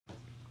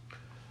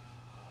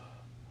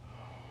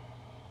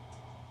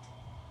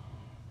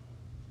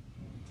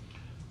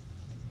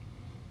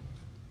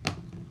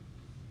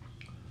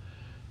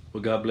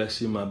Well, God bless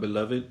you, my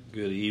beloved.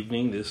 Good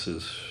evening. This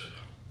is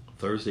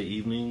Thursday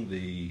evening,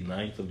 the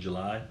 9th of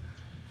July,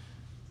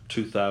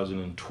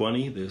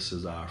 2020. This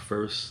is our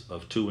first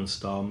of two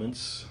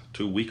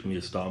weekly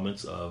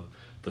installments of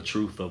the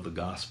truth of the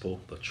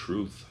gospel, the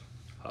truth.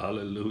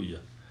 Hallelujah.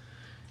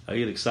 I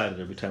get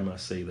excited every time I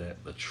say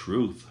that, the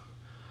truth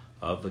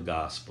of the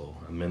gospel.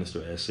 I'm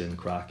Minister S.N.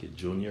 Crockett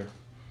Jr.,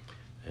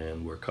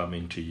 and we're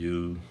coming to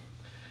you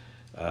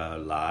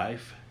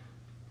live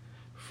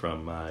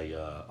from my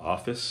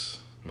office,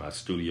 my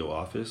studio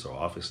office, or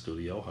office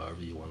studio,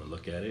 however you want to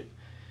look at it.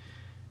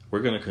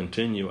 We're going to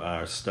continue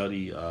our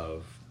study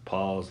of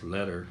Paul's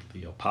letter,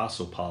 the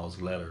Apostle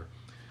Paul's letter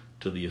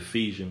to the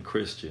Ephesian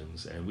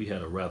Christians, and we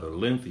had a rather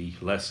lengthy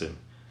lesson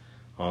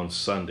on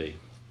Sunday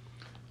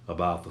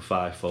about the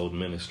fivefold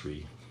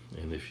ministry.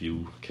 And if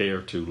you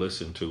care to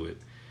listen to it,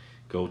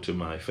 go to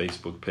my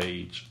Facebook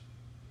page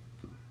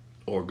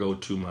or go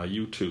to my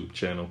YouTube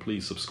channel.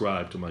 Please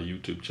subscribe to my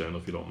YouTube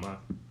channel if you don't mind.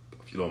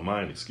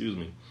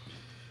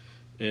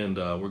 And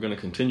we're going to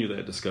continue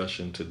that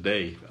discussion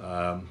today.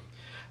 I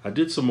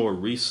did some more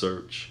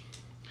research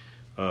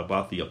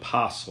about the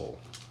apostle.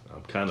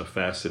 I'm kind of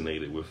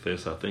fascinated with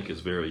this. I think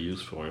it's very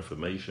useful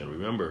information.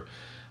 Remember,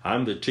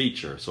 I'm the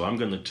teacher, so I'm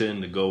going to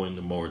tend to go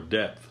into more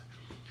depth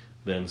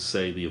than,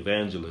 say, the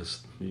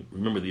evangelist.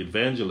 Remember, the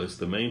evangelist,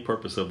 the main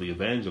purpose of the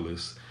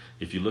evangelist,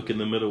 if you look in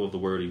the middle of the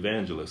word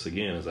evangelist,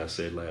 again, as I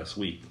said last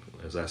week,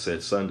 as I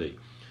said Sunday,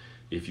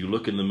 if you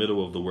look in the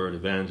middle of the word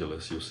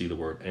evangelist, you'll see the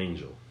word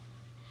angel,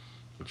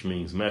 which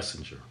means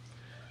messenger.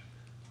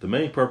 The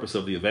main purpose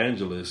of the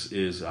evangelist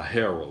is a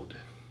herald.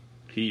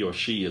 He or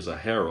she is a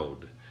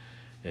herald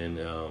and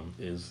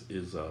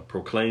is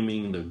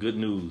proclaiming the good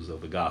news of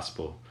the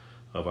gospel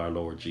of our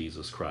Lord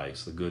Jesus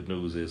Christ. The good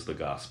news is the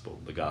gospel.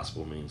 The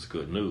gospel means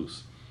good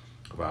news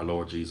of our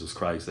Lord Jesus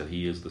Christ, that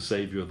he is the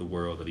Savior of the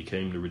world, that he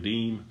came to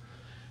redeem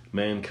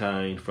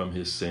mankind from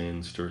his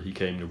sins. He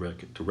came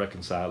to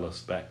reconcile us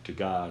back to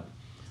God,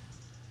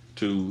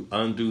 to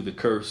undo the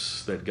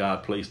curse that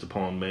God placed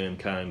upon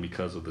mankind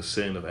because of the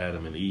sin of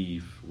Adam and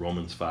Eve,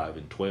 Romans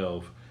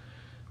 5:12.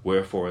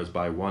 Wherefore, as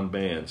by one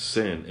man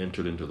sin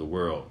entered into the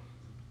world,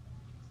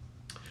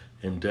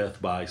 and death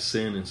by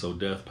sin, and so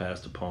death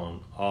passed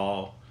upon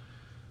all,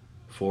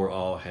 for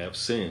all have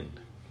sinned.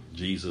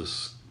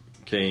 Jesus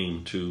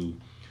came to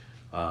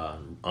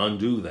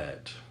undo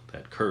that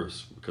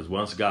curse, because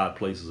once God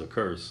places a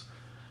curse,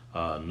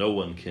 no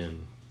one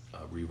can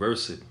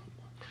reverse it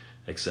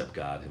except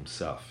God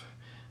himself.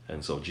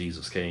 And so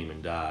Jesus came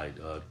and died.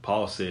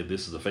 Paul said,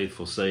 this is a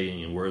faithful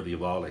saying and worthy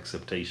of all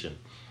acceptation,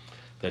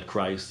 that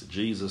Christ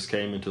Jesus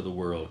came into the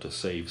world to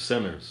save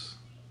sinners.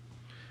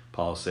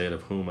 Paul said,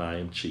 of whom I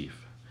am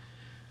chief.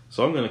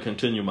 So I'm going to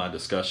continue my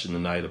discussion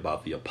tonight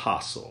about the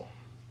apostle.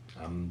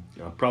 I'm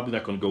probably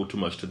not going to go too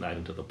much tonight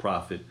into the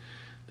prophet,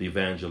 the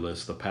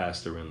evangelist, the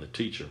pastor, and the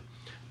teacher.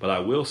 But I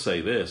will say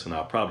this, and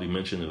I'll probably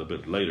mention it a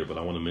bit later, but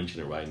I want to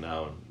mention it right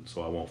now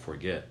so I won't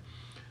forget.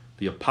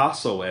 The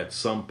apostle at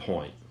some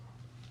point,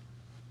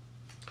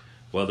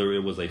 whether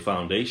it was a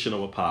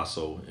foundational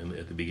apostle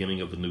at the beginning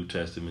of the New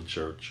Testament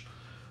church,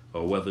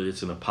 or whether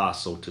it's an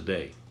apostle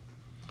today,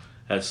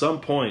 at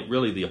some point,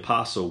 really, the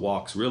apostle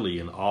walks really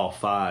in all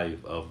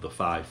five of the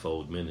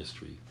fivefold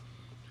ministry.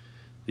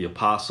 The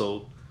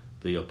apostle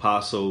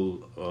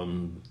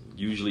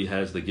usually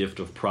has the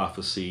gift of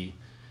prophecy,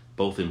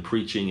 both in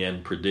preaching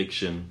and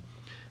prediction.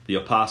 The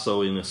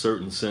apostle, in a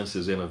certain sense,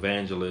 is an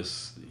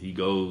evangelist. He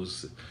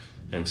goes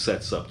and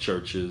sets up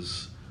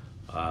churches.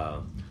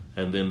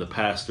 And then the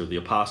pastor, the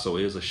apostle,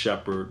 is a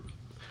shepherd.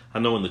 I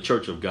know in the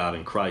Church of God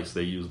in Christ,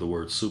 they use the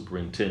word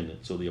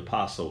superintendent. So the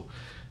apostle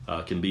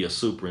can be a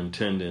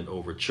superintendent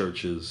over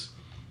churches.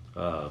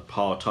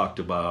 Paul talked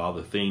about all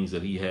the things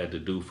that he had to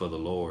do for the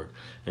Lord,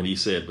 and he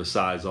said,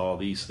 besides all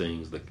these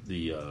things,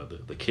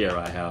 the care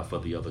I have for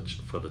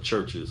the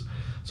churches.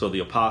 So the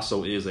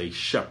apostle is a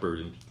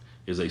shepherd,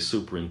 is a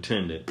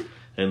superintendent,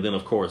 and then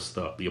of course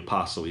the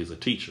apostle is a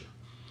teacher.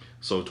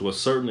 So to a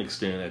certain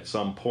extent, at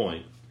some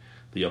point,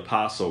 the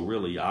apostle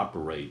really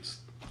operates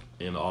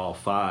in all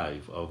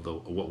five of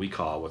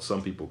what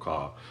some people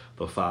call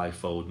the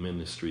fivefold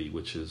ministry,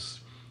 which is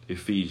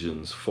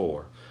Ephesians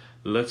 4.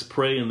 Let's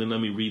pray, and then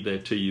let me read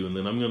that to you, and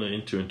then I'm going to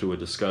enter into a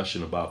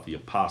discussion about the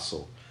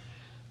apostle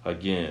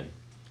again.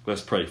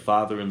 Let's pray.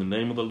 Father, in the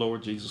name of the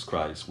Lord Jesus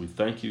Christ, we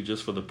thank you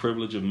just for the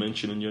privilege of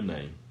mentioning your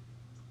name,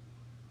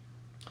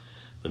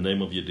 the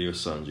name of your dear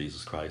Son,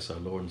 Jesus Christ, our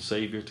Lord and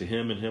Savior. To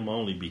him and him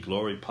only be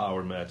glory,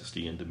 power,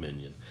 majesty, and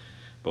dominion,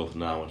 both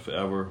now and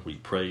forever. We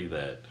pray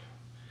that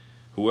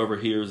whoever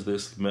hears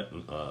this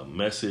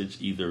message,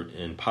 either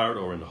in part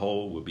or in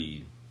whole, will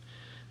be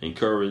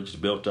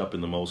encouraged, built up in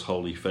the most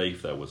holy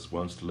faith that was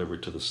once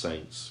delivered to the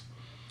saints.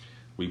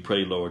 We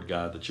pray, Lord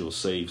God, that you'll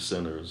save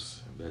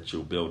sinners, that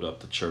you'll build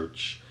up the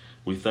church.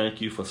 We thank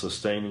you for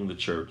sustaining the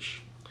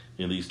church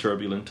in these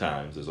turbulent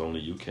times as only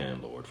you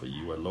can, Lord, for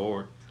you are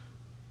Lord,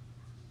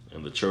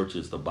 and the church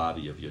is the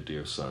body of your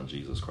dear Son,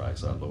 Jesus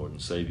Christ, our Lord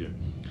and Savior,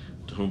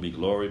 to whom be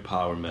glory,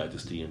 power,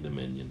 majesty, and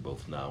dominion,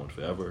 both now and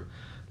forever.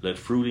 Let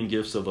fruit and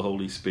gifts of the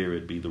Holy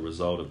Spirit be the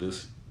result of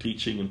this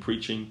teaching and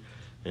preaching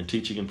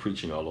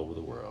all over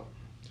the world.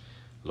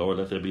 Lord,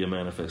 let there be a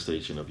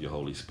manifestation of your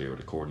Holy Spirit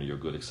according to your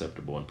good,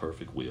 acceptable, and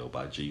perfect will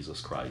by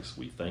Jesus Christ.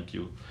 We thank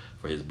you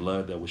for his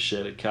blood that was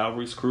shed at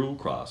Calvary's cruel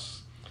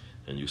cross.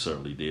 And you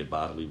certainly did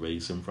bodily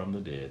raise him from the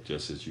dead,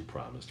 just as you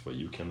promised, for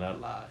you cannot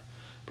lie.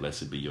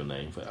 Blessed be your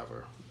name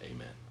forever.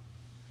 Amen.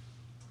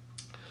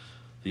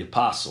 The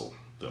apostle,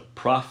 the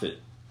prophet.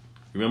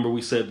 Remember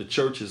we said the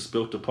church is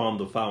built upon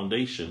the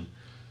foundation,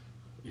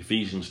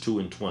 Ephesians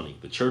 2:20.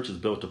 The church is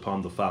built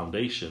upon the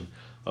foundation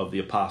of the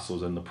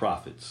apostles and the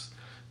prophets.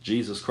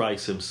 Jesus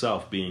Christ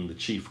himself being the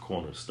chief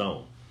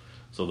cornerstone.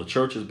 So the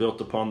church is built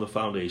upon the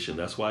foundation.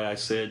 That's why I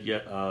said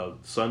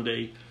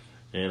Sunday,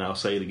 and I'll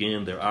say it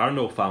again, there are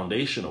no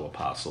foundational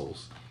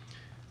apostles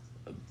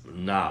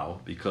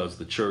now because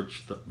the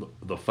church,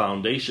 the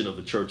foundation of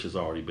the church has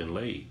already been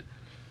laid.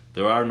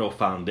 There are no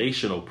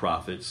foundational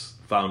prophets,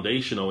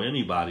 foundational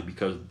anybody,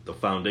 because the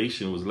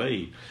foundation was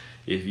laid.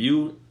 If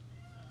you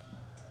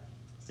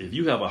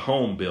have a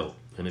home built,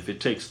 and if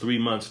it takes 3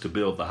 months to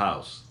build the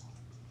house,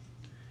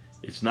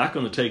 it's not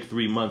going to take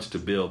 3 months to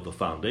build the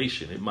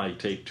foundation. It might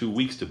take 2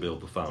 weeks to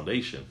build the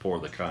foundation, pour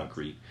the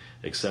concrete,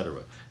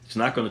 etc. It's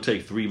not going to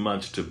take 3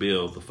 months to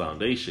build the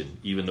foundation,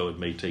 even though it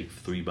may take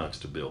 3 months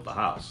to build the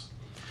house.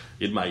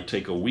 It might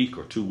take a week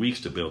or 2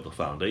 weeks to build the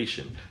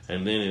foundation,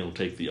 and then it'll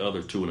take the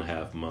other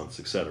 2.5 months,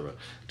 etc.,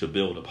 to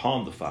build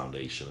upon the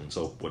foundation. And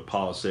so what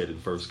Paul said in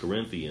 1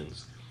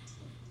 Corinthians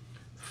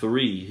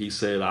 3, he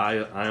said,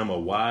 I am a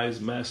wise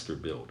master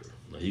builder.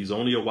 Now, he's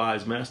only a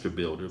wise master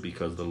builder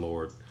because the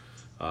Lord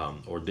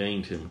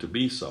ordained him to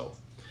be so.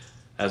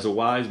 As a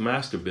wise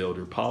master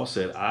builder, Paul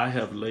said, I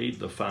have laid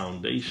the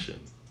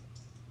foundation,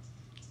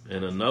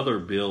 and another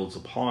builds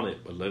upon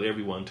it, but let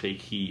everyone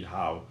take heed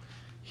how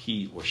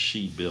he or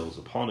she builds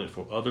upon it.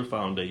 For other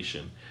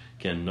foundation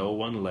can no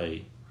one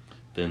lay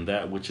than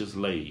that which is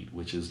laid,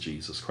 which is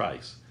Jesus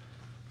Christ.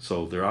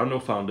 So there are no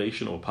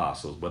foundational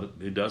apostles, but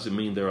it doesn't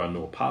mean there are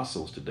no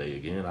apostles today.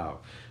 Again,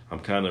 I'm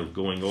kind of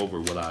going over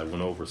what I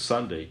went over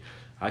Sunday.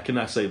 I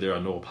cannot say there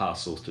are no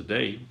apostles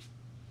today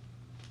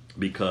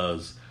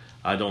because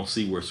I don't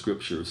see where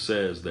Scripture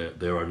says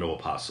that there are no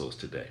apostles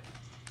today.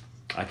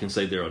 I can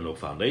say there are no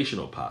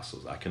foundational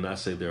apostles. I cannot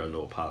say there are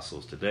no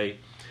apostles today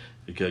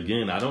because,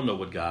 again, I don't know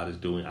what God is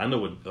doing. I know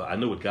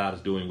what God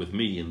is doing with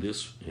me in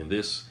this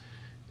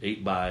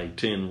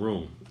 8x10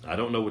 room. I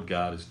don't know what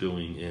God is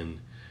doing in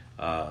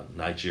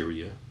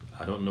Nigeria.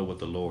 I don't know what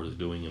the Lord is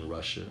doing in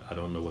Russia. I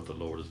don't know what the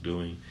Lord is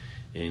doing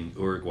in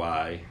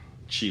Uruguay,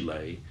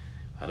 Chile.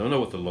 I don't know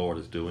what the Lord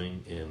is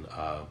doing in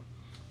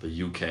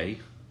the UK.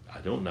 I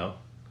don't know.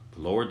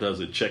 The Lord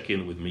doesn't check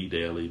in with me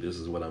daily. This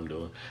is what I'm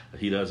doing.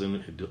 He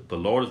doesn't. The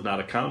Lord is not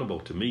accountable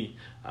to me.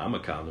 I'm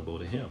accountable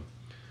to him.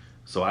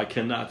 So I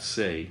cannot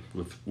say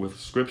with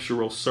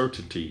scriptural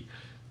certainty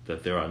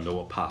that there are no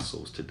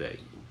apostles today.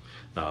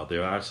 Now,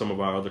 there are some of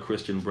our other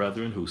Christian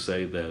brethren who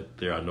say that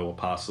there are no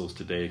apostles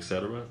today,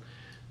 etc.,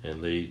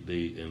 and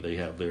they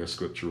have their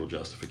scriptural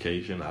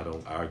justification. I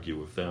don't argue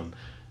with them.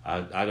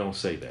 I don't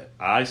say that.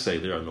 I say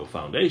there are no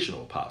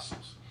foundational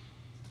apostles.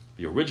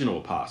 The original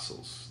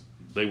apostles,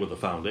 they were the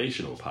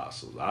foundational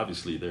apostles.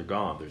 Obviously, they're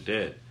gone. They're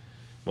dead.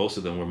 Most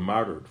of them were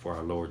martyred for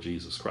our Lord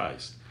Jesus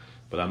Christ.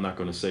 But I'm not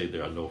going to say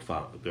there are no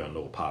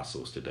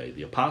apostles today.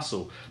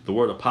 The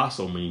word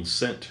apostle means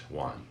sent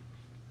one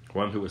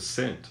who is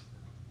sent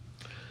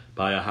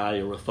by a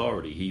higher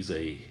authority. He's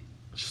a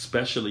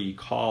specially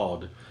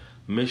called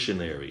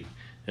missionary.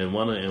 And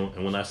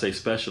when I say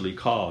specially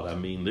called, I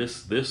mean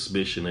this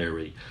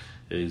missionary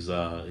is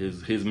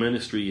his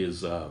ministry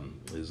is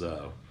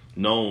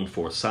known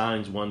for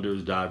signs,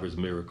 wonders, divers,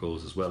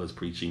 miracles, as well as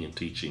preaching and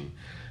teaching,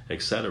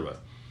 etc.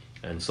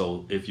 And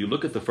so if you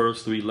look at the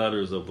first 3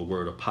 letters of the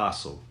word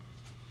apostle,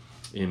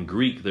 in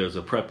Greek there's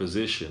a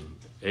preposition,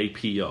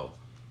 apo.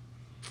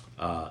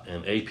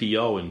 And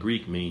apo in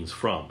Greek means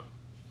from.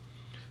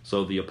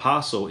 So the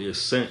apostle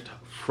is sent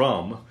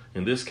from,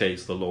 in this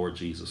case, the Lord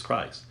Jesus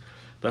Christ.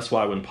 That's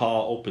why when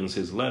Paul opens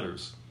his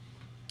letters,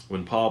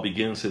 when Paul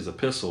begins his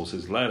epistles,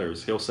 his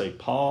letters, he'll say,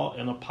 Paul,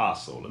 an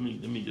apostle. Let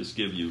me just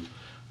give you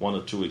 1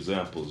 or 2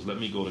 examples. Let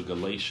me go to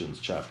Galatians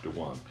chapter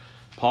 1.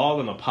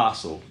 Paul, an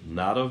apostle,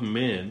 not of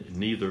men,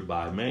 neither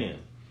by man,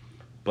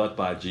 but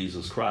by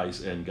Jesus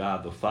Christ and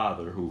God the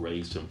Father who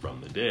raised him from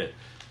the dead.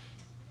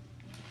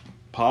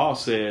 Paul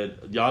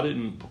said,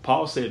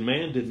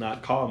 man did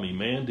not call me,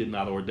 man did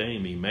not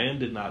ordain me, man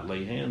did not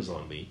lay hands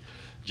on me.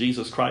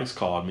 Jesus Christ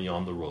called me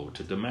on the road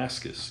to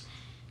Damascus.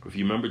 If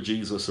you remember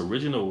Jesus'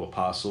 original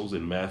apostles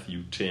in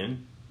Matthew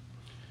 10,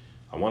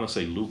 I want to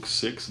say Luke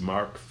 6,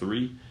 Mark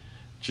 3,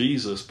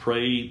 Jesus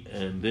prayed,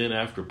 and then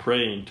after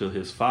praying to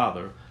his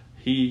Father,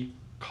 he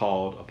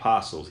called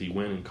apostles. He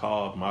went and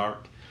called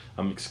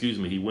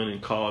he went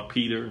and called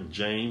Peter and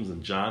James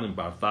and John and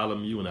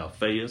Bartholomew and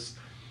Alphaeus,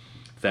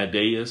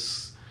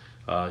 Thaddeus.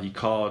 He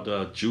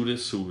called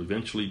Judas, who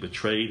eventually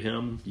betrayed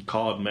him. He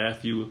called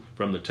Matthew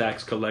from the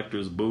tax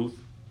collector's booth.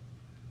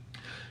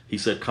 He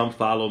said, come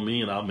follow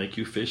me and I'll make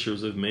you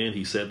fishers of men.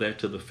 He said that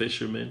to the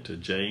fishermen, to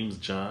James,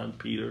 John,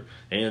 Peter,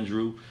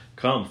 Andrew.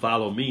 Come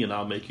follow me and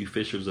I'll make you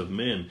fishers of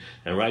men.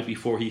 And right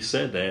before he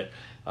said that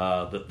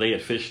they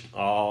had fished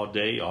all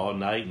day, all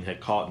night, and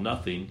had caught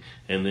nothing.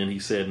 And then he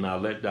said, now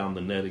let down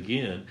the net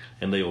again.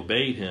 And they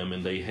obeyed him,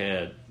 and they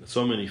had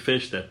so many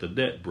fish that the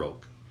net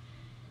broke.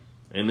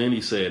 And then he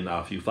said,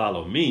 now if you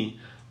follow me,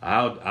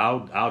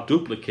 I'll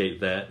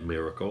duplicate that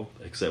miracle,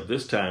 except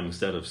this time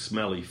instead of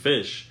smelly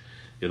fish,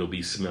 it'll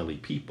be smelly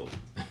people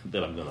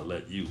that I'm going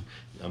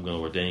to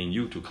ordain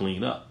you to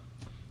clean up.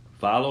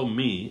 Follow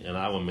me and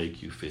I will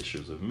make you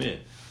fishers of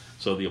men.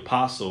 So the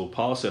apostle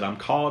Paul said, I'm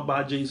called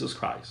by Jesus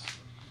Christ.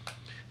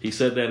 He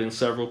said that in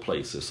several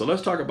places. So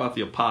let's talk about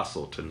the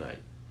apostle tonight.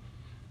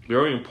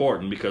 Very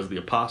important, because the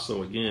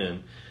apostle,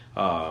 again,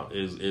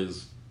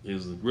 is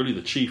really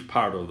the chief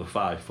part of the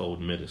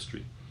fivefold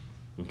ministry.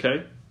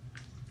 Okay?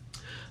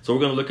 So we're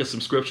going to look at some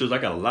scriptures. I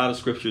got a lot of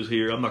scriptures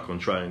here. I'm not going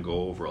to try and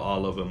go over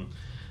all of them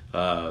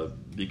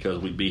because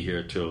we'd be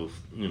here till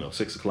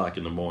 6 o'clock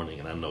in the morning,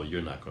 and I know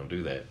you're not going to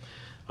do that.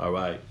 All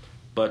right,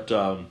 but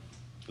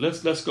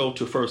let's go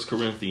to 1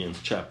 Corinthians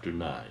chapter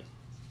 9.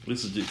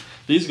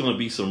 These are going to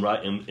be some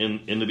right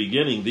in the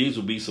beginning. These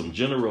will be some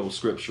general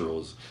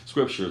scriptures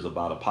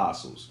about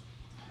apostles.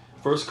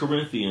 1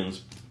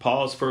 Corinthians,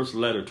 Paul's first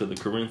letter to the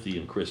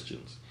Corinthian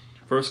Christians.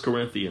 1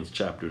 Corinthians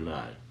chapter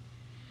 9.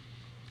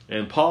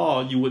 And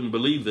Paul, you wouldn't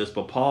believe this,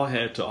 but Paul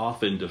had to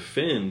often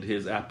defend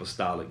his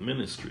apostolic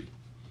ministry.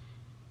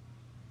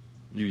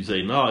 You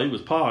say, no, it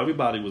was Paul.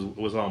 Everybody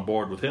was on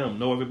board with him.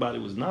 No, everybody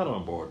was not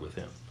on board with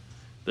him.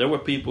 There were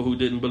people who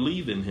didn't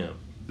believe in him.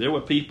 There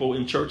were people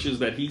in churches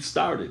that he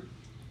started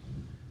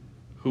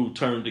who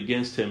turned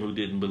against him, who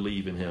didn't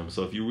believe in him.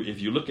 So if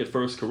you look at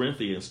 1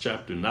 Corinthians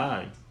chapter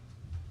 9,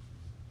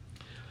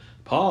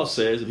 Paul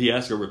says, if he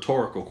asks a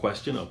rhetorical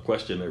question, a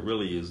question that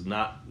really is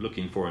not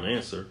looking for an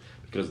answer,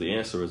 because the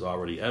answer is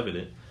already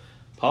evident.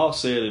 Paul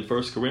said in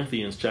 1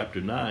 Corinthians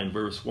chapter 9,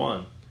 verse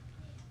 1,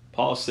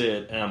 Paul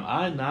said, am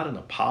I not an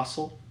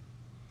apostle?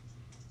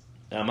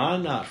 Am I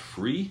not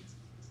free?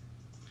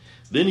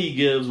 Then he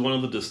gives one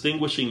of the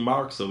distinguishing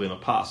marks of an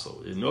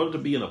apostle. In order to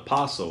be an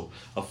apostle,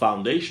 a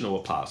foundational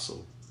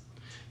apostle,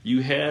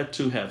 you had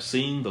to have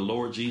seen the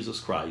Lord Jesus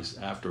Christ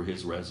after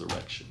his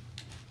resurrection.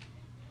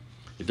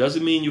 It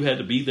doesn't mean you had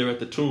to be there at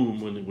the tomb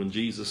when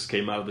Jesus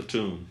came out of the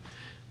tomb.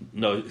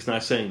 No, it's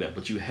not saying that.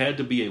 But you had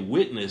to be a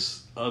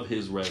witness of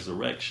his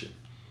resurrection.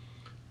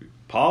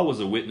 Paul was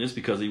a witness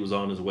because he was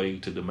on his way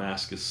to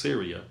Damascus,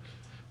 Syria,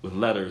 with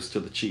letters to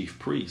the chief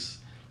priests,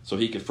 so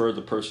he could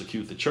further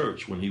persecute the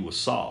church when he was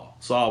Saul.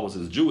 Saul was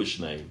his Jewish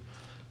name.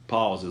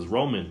 Paul was his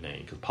Roman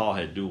name, because Paul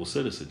had dual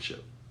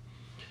citizenship.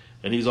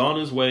 And he's on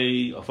his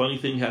way. A funny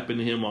thing happened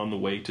to him on the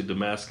way to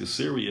Damascus,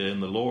 Syria,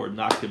 and the Lord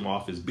knocked him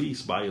off his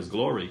beast by his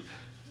glory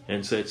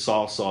and said,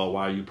 Saul, Saul,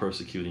 why are you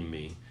persecuting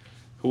me?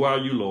 Who are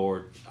you,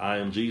 Lord? I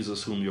am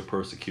Jesus whom you're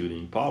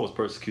persecuting. Paul was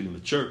persecuting the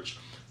church,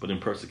 but in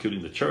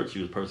persecuting the church, he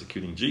was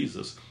persecuting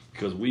Jesus,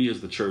 because we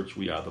as the church,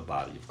 we are the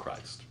body of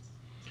Christ.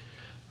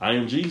 I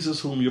am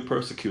Jesus whom you're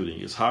persecuting.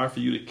 It's hard for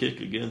you to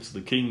kick against,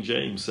 the King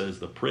James says,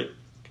 the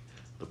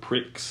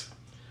pricks.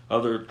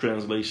 Other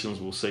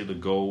translations will say the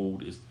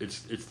gold.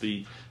 It's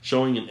the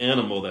showing an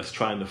animal that's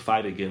trying to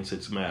fight against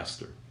its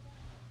master.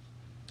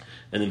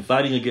 And in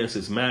fighting against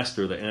its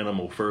master, the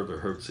animal further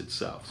hurts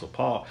itself.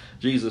 So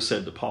Jesus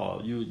said to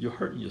Paul, you're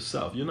hurting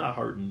yourself. You're not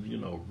hurting,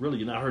 really,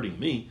 you're not hurting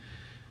me.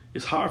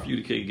 It's hard for you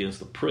to kick against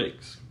the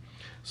pricks.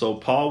 So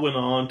Paul went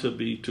on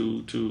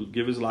to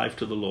give his life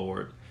to the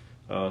Lord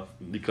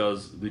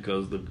because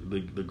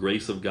the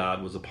grace of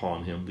God was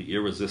upon him. The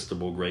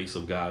irresistible grace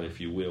of God,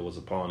 if you will, was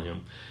upon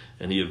him.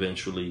 And he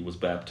eventually was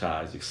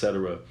baptized,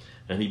 etc.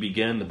 And he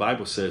began, the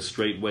Bible says,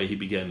 straightway he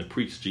began to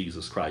preach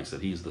Jesus Christ,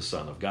 that he's the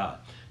Son of God.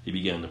 He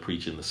began to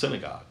preach in the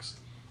synagogues.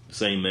 The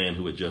same man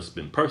who had just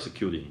been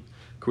persecuting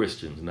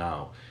Christians,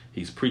 now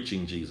he's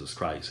preaching Jesus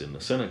Christ in the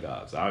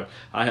synagogues. I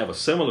have a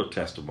similar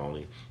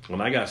testimony.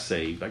 When I got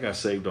saved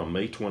on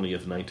May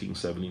 20th,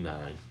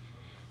 1979.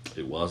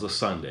 It was a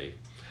Sunday.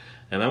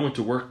 And I went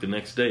to work the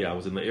next day. I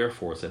was in the Air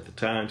Force at the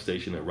time,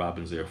 stationed at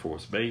Robins Air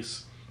Force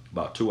Base,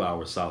 about 2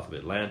 hours south of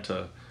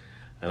Atlanta.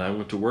 And I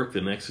went to work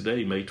the next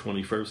day, May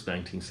 21st,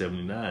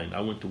 1979. I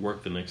went to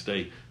work the next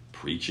day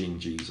preaching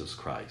Jesus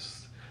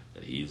Christ,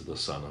 that he's the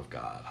Son of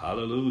God.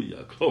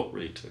 Hallelujah.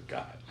 Glory to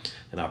God.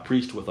 And I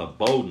preached with a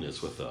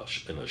boldness, with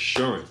an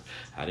assurance.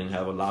 I didn't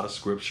have a lot of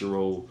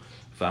scriptural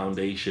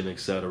foundation,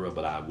 etc.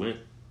 But I went,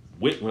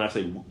 when I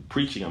say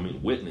preaching, I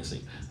mean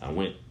witnessing. I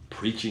went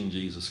preaching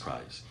Jesus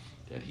Christ,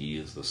 that he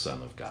is the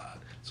Son of God.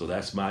 So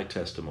that's my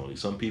testimony.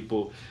 Some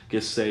people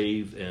get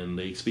saved and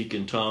they speak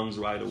in tongues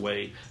right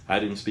away. I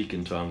didn't speak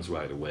in tongues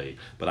right away,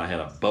 but I had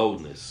a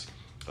boldness,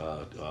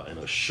 an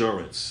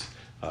assurance,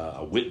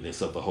 a witness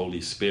of the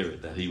Holy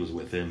Spirit that he was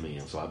within me.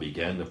 And so I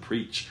began to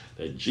preach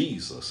that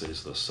Jesus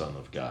is the Son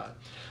of God.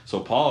 So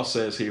Paul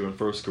says here in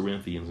 1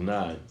 Corinthians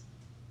 9,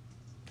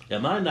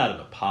 am I not an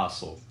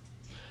apostle?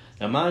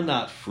 Am I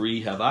not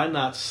free? Have I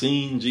not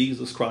seen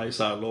Jesus Christ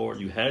our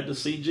Lord? You had to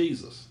see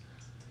Jesus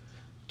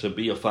to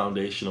be a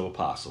foundational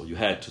apostle. You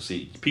had to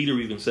see. Peter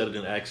even said it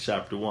in Acts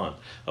chapter 1.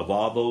 Of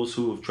all those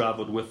who have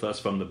traveled with us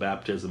from the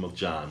baptism of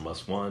John,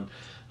 must one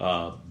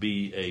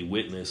be a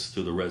witness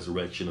to the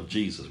resurrection of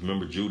Jesus.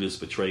 Remember, Judas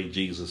betrayed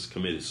Jesus,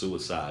 committed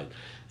suicide.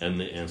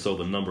 And so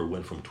the number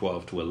went from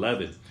 12 to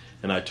 11.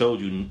 And I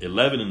told you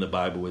 11 in the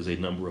Bible is a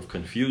number of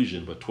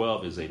confusion, but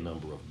 12 is a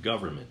number of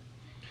government.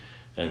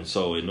 And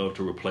so in order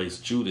to replace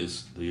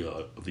Judas,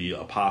 the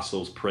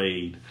apostles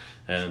prayed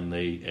and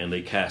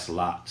they cast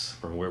lots,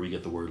 from where we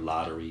get the word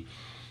lottery.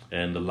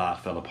 And the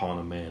lot fell upon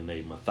a man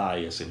named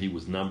Matthias, and he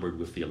was numbered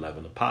with the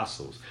 11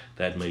 apostles.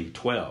 That made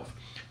 12.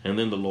 And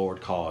then the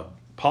Lord called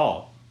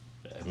Paul,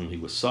 when he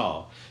was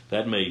Saul.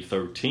 That made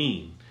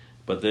 13.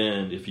 But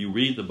then if you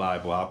read the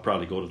Bible, I'll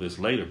probably go to this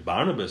later,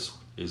 Barnabas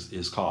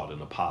is called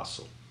an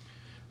apostle.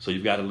 So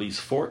you've got at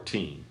least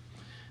 14.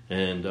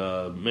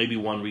 And maybe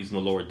one reason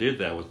the Lord did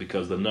that was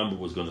because the number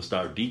was going to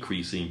start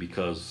decreasing,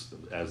 because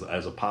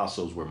as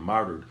apostles were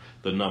martyred,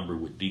 the number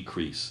would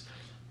decrease.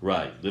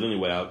 Right. But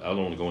anyway, I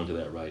don't want to go into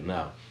that right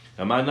now.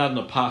 Am I not an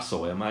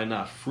apostle? Am I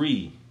not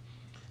free?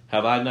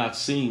 Have I not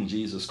seen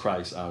Jesus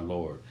Christ our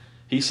Lord?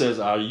 He says,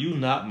 are you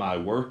not my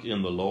work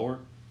in the Lord?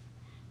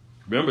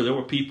 Remember, there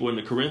were people in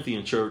the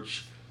Corinthian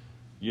church,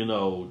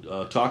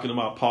 talking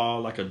about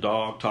Paul like a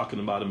dog, talking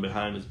about him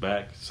behind his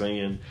back,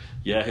 saying,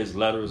 yeah, his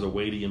letters are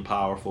weighty and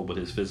powerful, but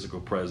his physical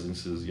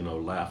presence is,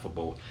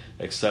 laughable,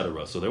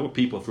 etc. So there were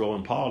people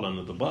throwing Paul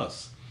under the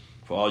bus.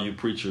 For all you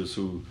preachers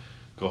who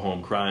go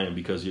home crying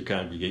because your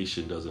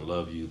congregation doesn't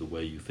love you the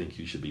way you think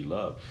you should be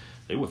loved,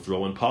 they were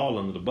throwing Paul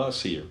under the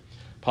bus here.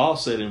 Paul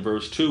said in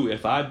verse 2,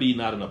 if I be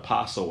not an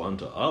apostle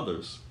unto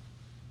others,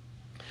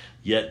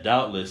 yet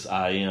doubtless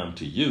I am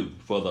to you,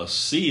 for the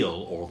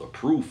seal or the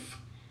proof,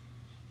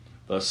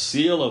 the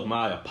seal of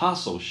my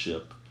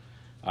apostleship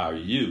are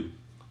you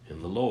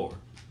in the Lord.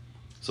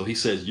 So he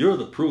says, you're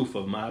the proof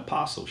of my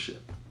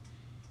apostleship.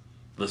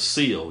 The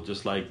seal,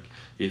 just like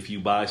if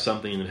you buy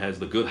something and it has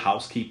the good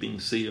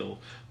housekeeping seal,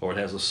 or it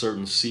has a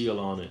certain seal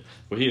on it.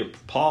 Well, here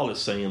Paul is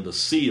saying the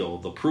seal,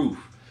 the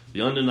proof,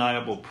 the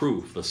undeniable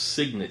proof, the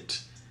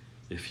signet,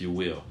 if you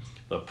will,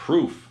 the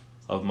proof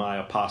of my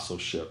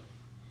apostleship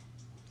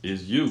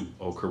is you,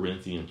 O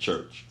Corinthian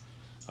church.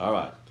 All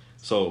right.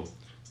 So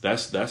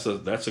that's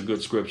a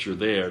good scripture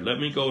there. Let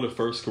me go to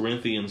 1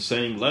 Corinthians,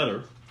 same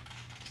letter.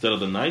 Instead of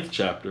the 9th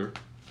chapter,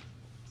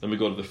 let me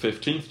go to the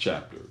 15th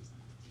chapter.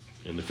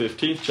 And the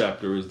 15th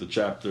chapter is the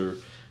chapter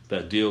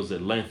that deals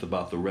at length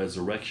about the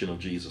resurrection of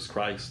Jesus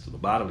Christ, the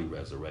bodily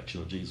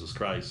resurrection of Jesus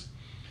Christ,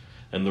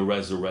 and the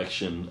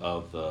resurrection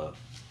of the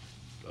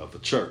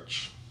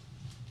church.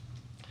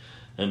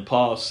 And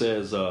Paul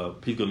says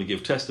he's going to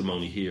give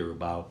testimony here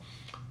about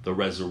the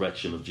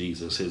resurrection of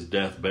Jesus, his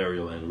death,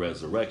 burial, and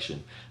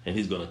resurrection. And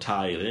he's going to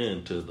tie it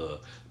into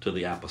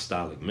the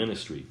apostolic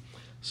ministry.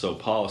 So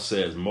Paul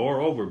says,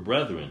 moreover,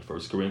 brethren, 1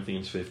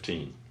 Corinthians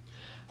 15,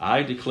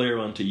 I declare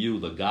unto you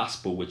the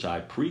gospel which I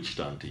preached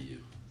unto you,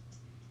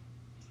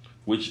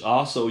 which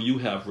also you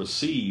have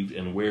received,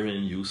 and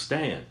wherein you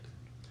stand,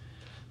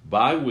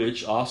 by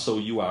which also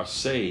you are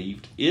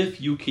saved, if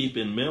you keep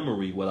in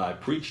memory what I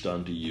preached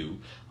unto you,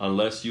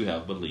 unless you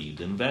have believed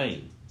in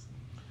vain.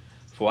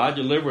 For I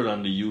delivered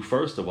unto you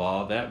first of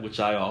all that which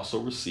I also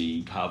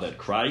received, how that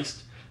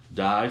Christ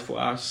died for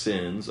our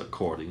sins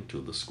according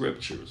to the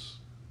Scriptures.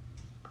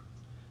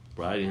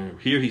 Right? And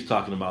here he's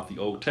talking about the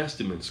Old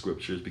Testament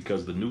scriptures,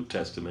 because the New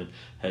Testament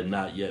had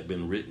not yet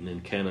been written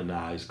and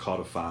canonized,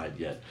 codified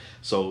yet.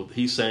 So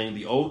he's saying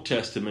the Old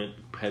Testament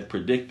had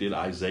predicted,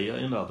 Isaiah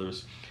and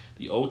others,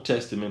 the Old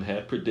Testament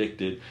had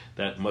predicted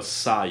that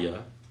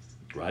Messiah,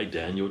 right?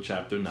 Daniel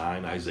chapter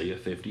 9, Isaiah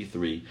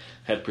 53,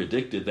 had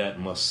predicted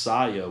that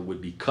Messiah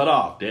would be cut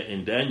off.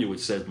 In Daniel it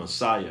says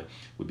Messiah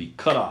would be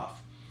cut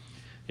off.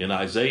 In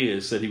Isaiah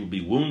it said he would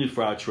be wounded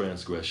for our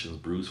transgressions,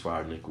 bruised for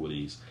our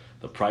iniquities.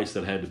 The price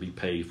that had to be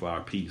paid for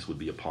our peace would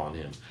be upon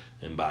him,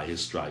 and by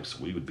his stripes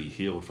we would be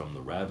healed from the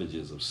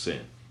ravages of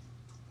sin.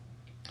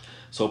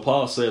 So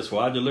Paul says,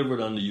 for I delivered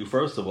unto you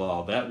first of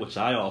all that which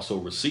I also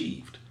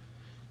received.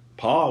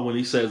 Paul, when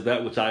he says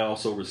that which I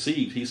also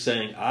received, he's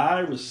saying, I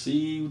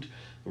received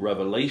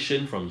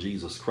revelation from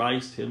Jesus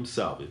Christ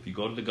himself. If you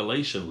go to the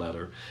Galatian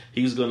letter,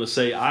 he's going to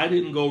say, I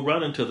didn't go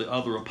running to the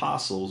other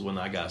apostles when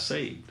I got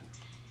saved.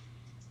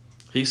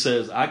 He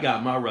says, I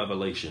got my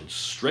revelation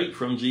straight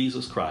from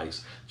Jesus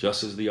Christ,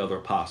 just as the other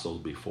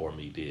apostles before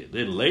me did.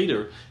 Then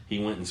later, he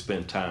went and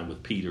spent time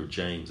with Peter,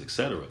 James,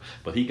 etc.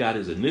 But he got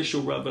his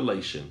initial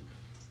revelation.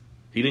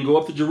 He didn't go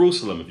up to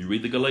Jerusalem. If you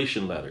read the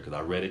Galatian letter, because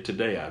I read it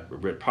today, I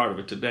read part of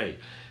it today.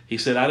 He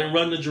said, I didn't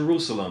run to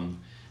Jerusalem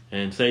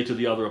and say to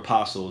the other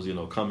apostles,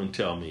 come and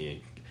tell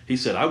me. He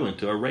said, I went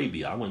to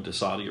Arabia. I went to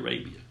Saudi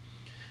Arabia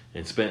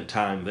and spent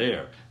time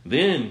there.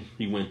 Then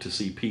he went to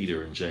see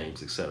Peter and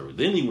James, etc.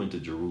 Then he went to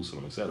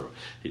Jerusalem, etc.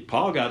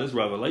 Paul got his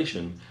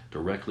revelation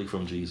directly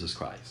from Jesus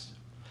Christ.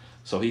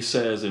 So he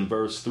says in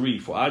verse 3,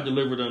 for I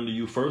delivered unto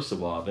you first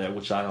of all that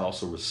which I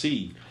also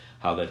received,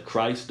 how that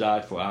Christ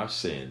died for our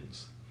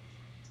sins.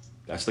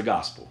 That's the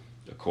gospel,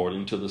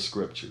 according to the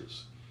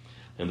Scriptures.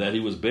 and that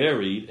he was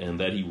buried, and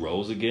that he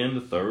rose again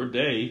the third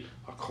day,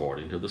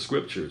 according to the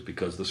scriptures,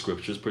 because the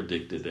scriptures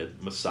predicted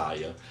that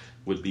Messiah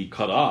would be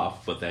cut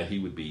off, but that he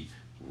would be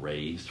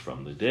raised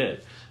from the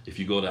dead. If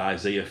you go to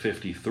Isaiah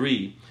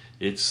 53,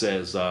 it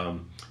says,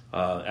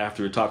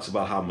 after it talks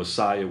about how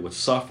Messiah would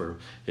suffer,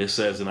 it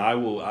says, and I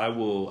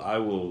want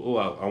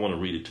to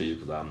read it to you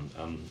because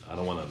I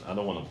don't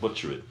want to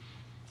butcher it.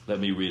 Let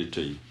me read it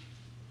to you.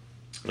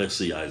 Let's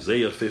see,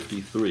 Isaiah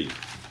 53,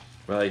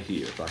 right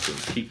here, if I can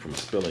keep from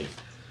spilling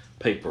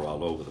paper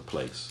all over the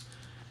place.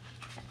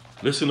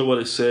 Listen to what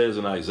it says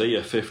in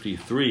Isaiah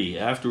 53,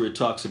 after it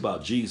talks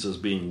about Jesus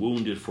being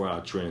wounded for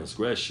our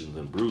transgressions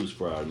and bruised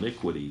for our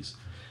iniquities,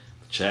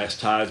 the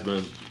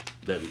chastisement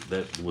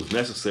that was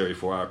necessary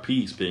for our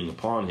peace being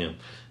upon him,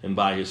 and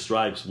by his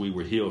stripes we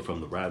were healed from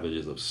the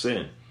ravages of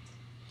sin.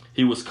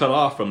 He was cut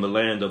off from the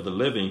land of the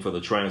living, for the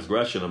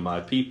transgression of my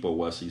people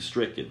was he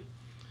stricken.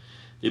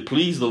 It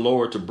pleased the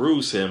Lord to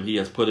bruise him, he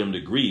has put him to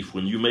grief.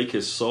 When you make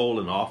his soul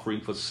an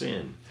offering for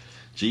sin,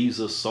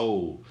 Jesus'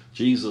 soul,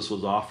 Jesus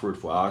was offered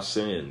for our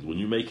sins. When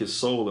you make his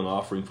soul an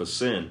offering for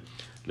sin,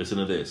 listen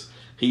to this.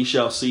 He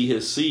shall see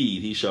his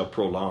seed, he shall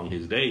prolong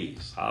his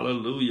days.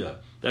 Hallelujah.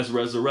 That's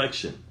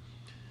resurrection.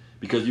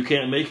 Because you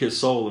can't make his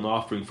soul an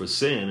offering for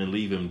sin and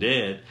leave him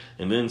dead,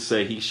 and then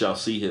say he shall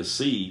see his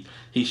seed,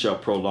 he shall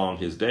prolong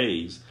his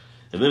days.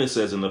 And then it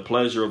says, and the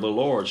pleasure of the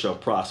Lord shall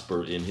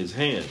prosper in his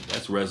hand.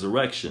 That's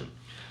resurrection.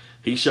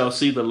 He shall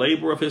see the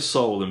labor of his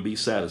soul and be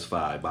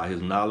satisfied. By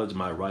his knowledge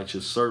my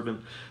righteous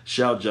servant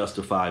shall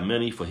justify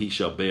many, for he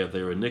shall bear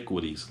their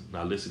iniquities.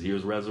 Now listen,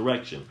 here's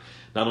resurrection.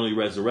 Not only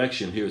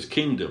resurrection, here's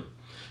kingdom.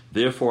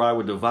 Therefore I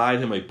will divide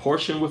him a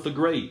portion with the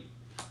great.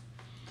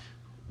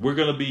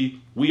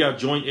 We are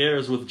joint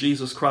heirs with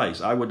Jesus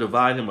Christ. I will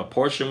divide him a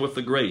portion with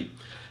the great.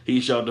 He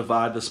shall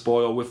divide the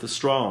spoil with the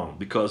strong,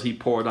 because he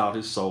poured out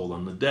his soul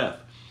unto death.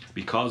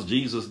 Because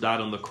Jesus died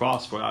on the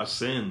cross for our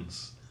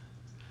sins,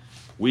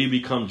 we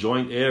become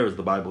joint heirs,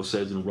 the Bible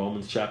says in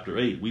Romans chapter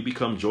 8. We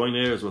become joint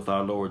heirs with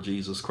our Lord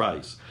Jesus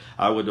Christ.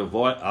 I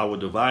will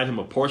divide him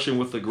a portion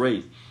with the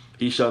great.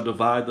 He shall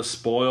divide the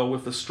spoil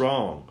with the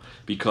strong,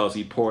 because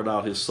he poured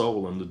out his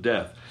soul unto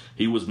death.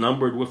 He was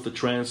numbered with the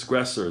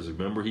transgressors.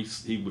 Remember,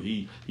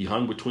 he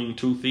hung between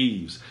two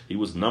thieves. He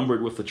was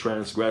numbered with the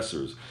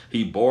transgressors.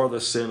 He bore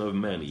the sin of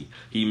many.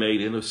 He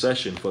made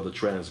intercession for the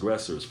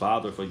transgressors.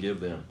 Father, forgive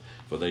them,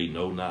 for they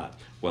know not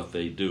what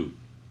they do.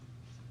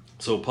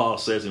 So Paul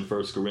says in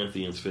 1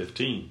 Corinthians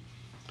 15,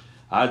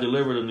 I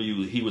delivered unto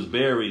you, he was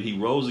buried, he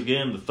rose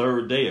again the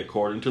third day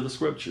according to the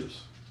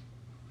scriptures.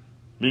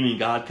 Meaning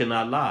God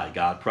cannot lie.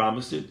 God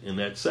promised it, and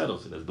that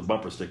settles it. As the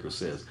bumper sticker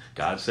says,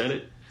 God said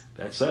it,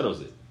 that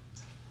settles it.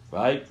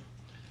 Right?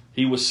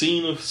 He was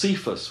seen of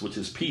Cephas, which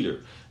is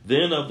Peter,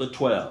 then of the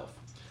 12.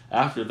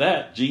 After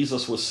that,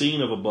 Jesus was seen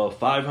of above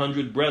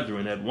 500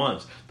 brethren at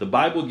once. The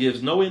Bible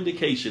gives no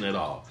indication at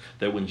all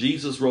that when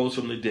Jesus rose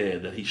from the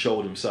dead, that he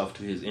showed himself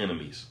to his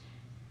enemies,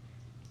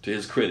 to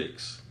his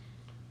critics,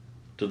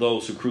 to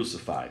those who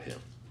crucified him.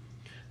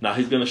 Now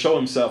he's going to show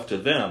himself to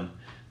them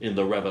in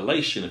the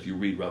Revelation. If you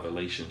read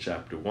Revelation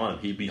chapter 1,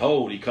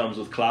 he comes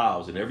with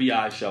clouds, and every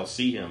eye shall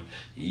see him,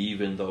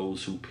 even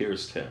those who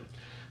pierced him.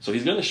 So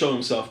he's going to show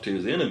himself to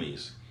his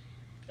enemies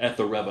at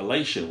the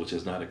revelation, which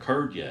has not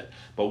occurred yet.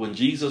 But when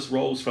Jesus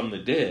rose from the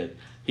dead,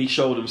 he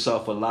showed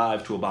himself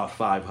alive to about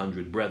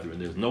 500 brethren.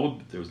 There's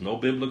no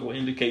biblical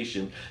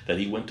indication that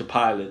he went to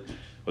Pilate,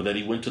 or that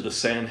he went to the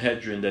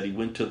Sanhedrin, that he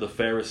went to the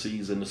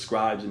Pharisees and the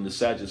scribes and the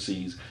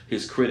Sadducees,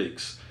 his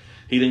critics.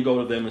 He didn't go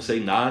to them and say,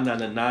 nah,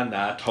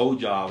 I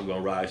told y'all I was going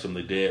to rise from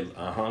the dead.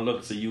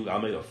 Look, see you, I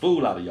made a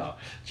fool out of y'all.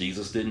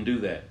 Jesus didn't do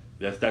that.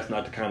 That's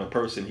not the kind of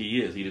person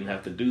he is. He didn't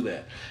have to do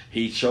that.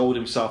 He showed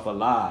himself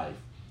alive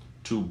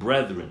to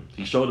brethren.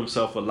 He showed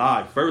himself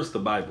alive, first the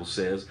Bible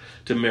says,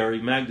 to Mary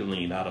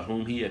Magdalene, out of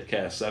whom he had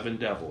cast 7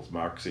 devils,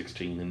 Mark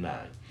 16 and 9.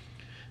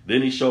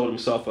 Then he showed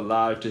himself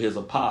alive to his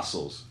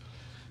apostles.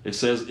 It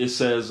says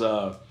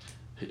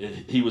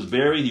he was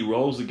buried, he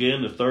rose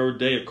again the third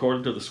day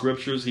according to the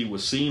scriptures. He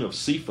was seen of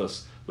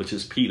Cephas, which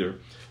is Peter,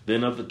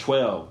 then of the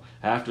 12.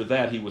 After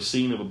that he was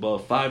seen of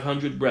above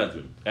 500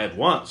 brethren at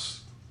once.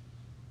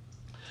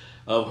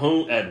 Of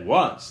whom at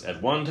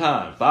one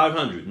time,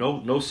 500,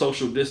 no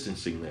social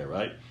distancing there,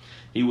 right?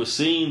 He was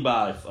seen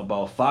by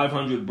about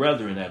 500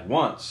 brethren at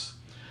once,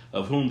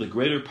 of whom the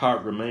greater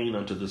part remain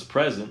unto this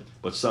present,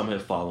 but some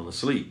have fallen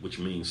asleep, which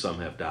means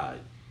some have died.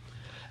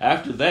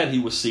 After that he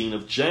was seen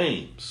of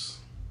James,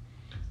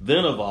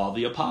 then of all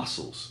the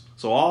apostles.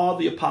 So all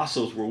the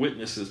apostles were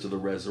witnesses to the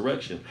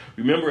resurrection.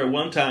 Remember, at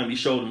one time he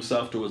showed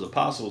himself to his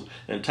apostles,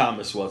 and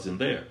Thomas wasn't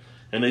there.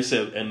 And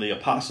the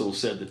apostles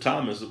said to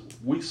Thomas,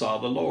 we saw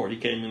the Lord. He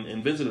came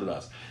and visited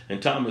us.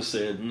 And Thomas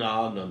said, no.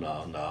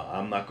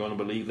 I'm not going to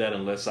believe that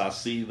unless I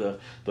see the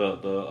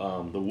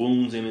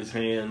wounds in his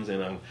hands,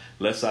 and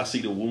unless I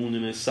see the wound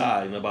in his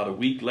side. And about a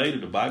week later,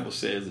 the Bible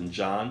says in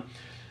John,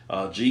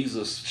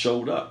 Jesus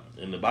showed up.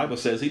 And the Bible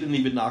says he didn't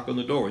even knock on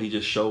the door. He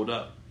just showed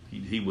up.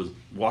 He was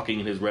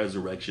walking in his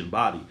resurrection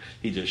body.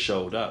 He just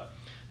showed up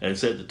and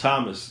said to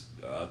Thomas,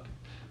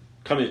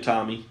 come here,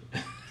 Tommy.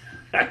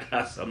 I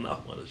got something I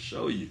want to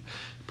show you.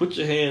 Put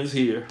your hands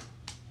here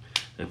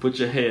and put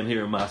your hand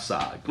here on my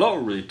side.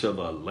 Glory to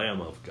the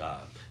Lamb of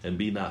God. And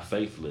be not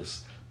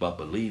faithless, but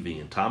believing.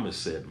 And Thomas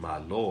said, my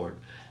Lord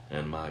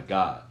and my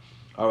God.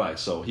 All right,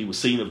 so he was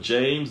seen of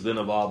James, then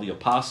of all the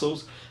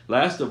apostles.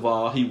 Last of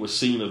all, he was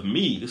seen of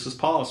me. This is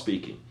Paul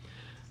speaking.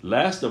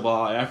 Last of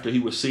all, after he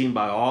was seen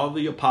by all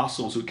the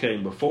apostles who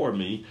came before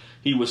me,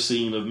 he was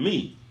seen of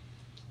me,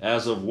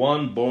 as of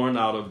one born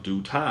out of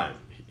due time.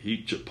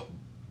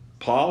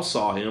 Paul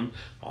saw him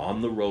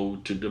on the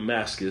road to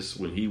Damascus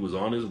when he was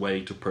on his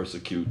way to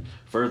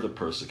further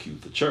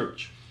persecute the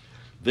church.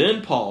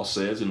 Then Paul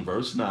says in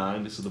verse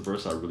 9, this is the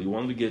verse I really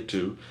wanted to get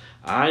to,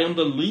 I am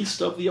the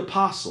least of the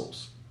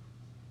apostles.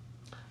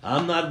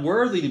 I'm not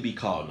worthy to be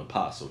called an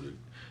apostle.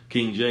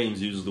 King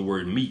James uses the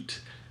word meat.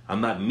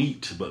 I'm not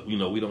meat, but we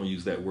don't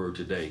use that word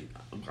today.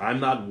 I'm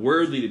not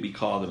worthy to be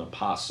called an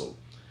apostle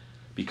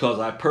because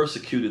I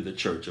persecuted the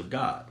church of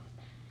God.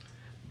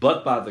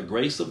 But by the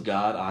grace of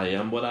God, I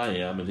am what I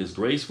am, and his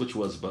grace which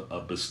was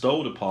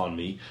bestowed upon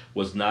me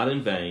was not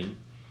in vain.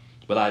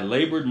 But I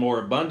labored more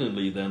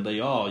abundantly than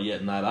they all,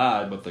 yet not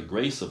I, but the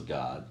grace of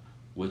God,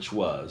 which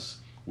was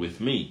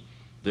with me.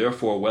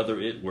 Therefore, whether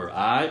it were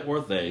I or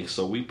they,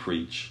 so we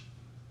preach,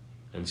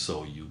 and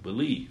so you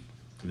believe.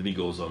 And then he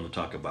goes on to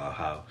talk about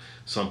how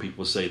some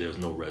people say there's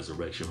no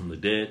resurrection from the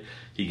dead.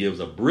 He gives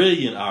a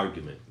brilliant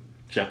argument.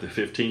 Chapter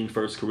 15,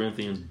 1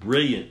 Corinthians,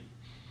 brilliant,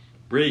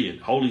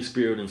 Holy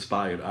Spirit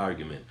inspired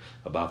argument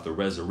about the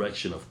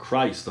resurrection of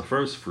Christ, the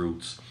first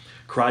fruits,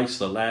 Christ,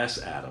 the last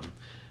Adam,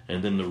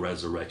 and then the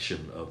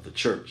resurrection of the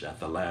church. At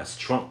the last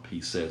trump,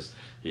 he says,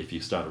 if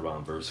you start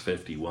around verse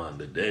 51,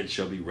 the dead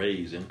shall be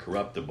raised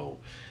incorruptible,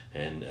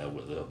 and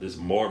this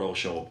mortal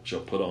shall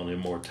put on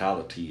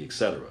immortality,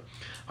 etc.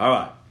 All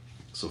right,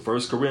 so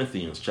 1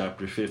 Corinthians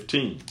chapter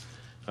 15.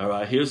 All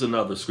right, here's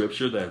another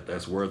scripture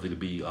that's worthy to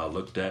be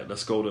looked at.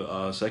 Let's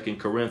go to 2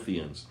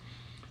 Corinthians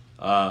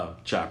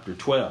chapter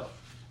 12.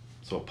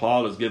 So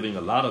Paul is giving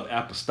a lot of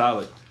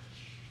apostolic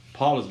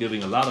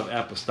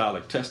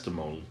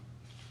testimony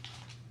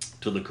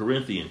to the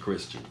Corinthian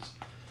Christians.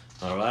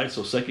 All right,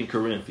 so 2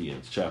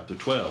 Corinthians chapter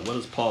 12. What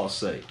does Paul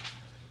say?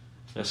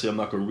 Let's see, I'm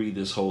not going to read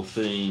this whole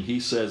thing. He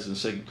says in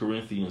 2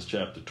 Corinthians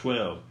chapter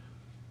 12,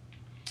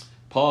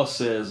 Paul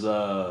says,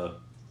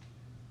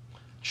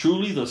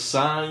 truly the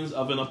signs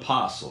of an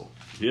apostle.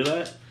 Hear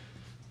that?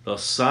 The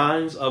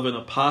signs of an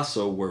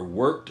apostle were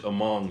worked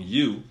among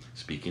you,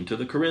 speaking to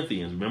the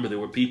Corinthians. Remember, there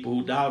were people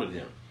who doubted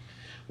him.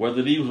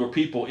 Whether these were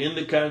people in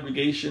the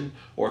congregation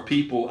or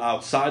people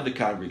outside the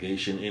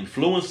congregation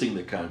influencing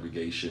the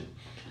congregation,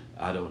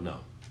 I don't know.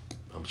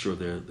 I'm sure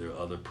there are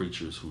other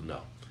preachers who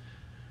know.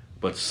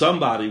 But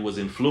somebody was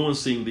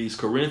influencing these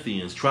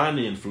Corinthians, trying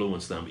to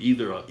influence them,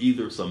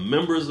 either some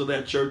members of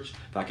that church,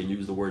 if I can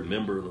use the word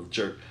member of the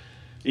church,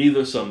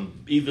 either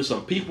some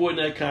people in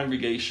that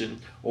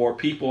congregation or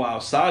people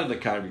outside of the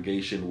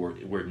congregation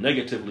were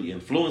negatively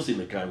influencing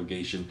the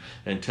congregation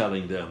and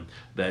telling them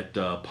that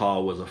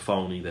Paul was a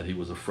phony, that he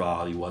was a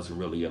fraud, he wasn't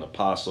really an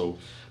apostle,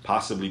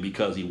 possibly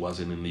because he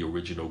wasn't in the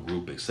original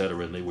group,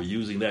 etc. And they were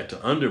using that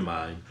to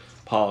undermine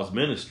Paul's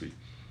ministry.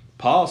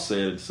 Paul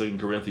said in 2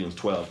 Corinthians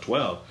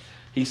 12:12,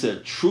 he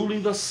said, truly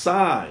the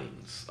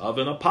signs of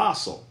an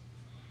apostle.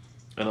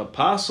 An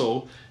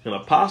apostle's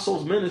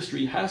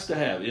ministry has to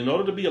have, in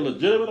order to be a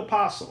legitimate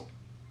apostle.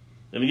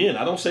 And again,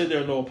 I don't say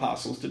there are no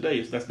apostles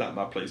today. That's not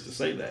my place to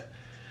say that.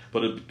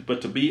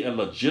 But to be a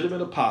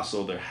legitimate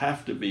apostle, there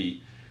have to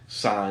be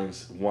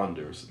signs,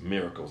 wonders,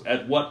 miracles.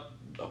 At what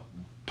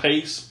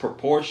pace,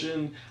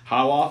 proportion,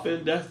 how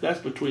often, that's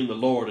between the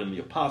Lord and the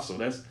apostle.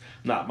 That's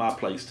not my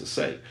place to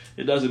say.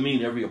 It doesn't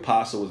mean every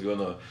apostle is going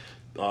to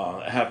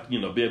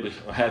be able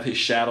to have his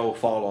shadow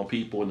fall on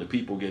people and the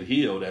people get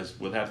healed, as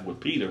what happened with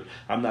Peter.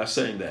 I'm not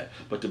saying that.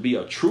 But to be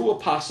a true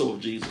apostle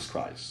of Jesus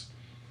Christ,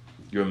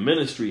 your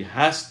ministry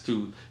has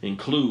to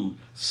include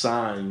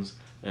signs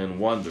and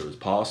wonders.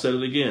 Paul said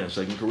it again,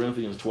 2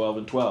 Corinthians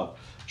 12:12.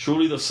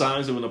 Truly the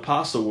signs of an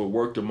apostle were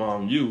worked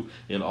among you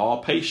in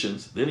all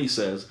patience. Then he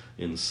says,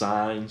 in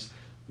signs,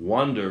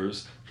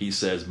 wonders, he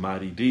says,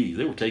 mighty deeds.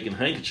 They were taking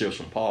handkerchiefs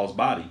from Paul's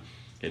body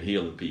and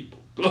healing people.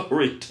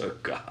 Glory to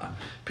God.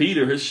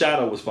 Peter, his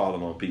shadow was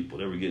falling on people.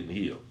 They were getting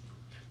healed.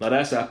 Now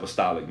that's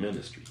apostolic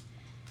ministry.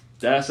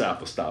 That's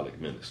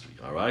apostolic ministry.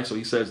 All right. So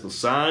he says the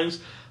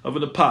signs of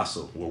an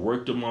apostle were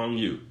worked among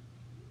you.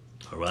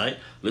 All right.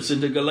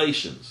 Listen to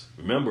Galatians.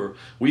 Remember,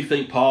 we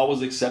think Paul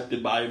was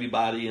accepted by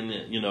everybody in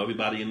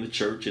the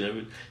church,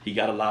 and he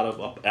got a lot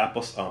of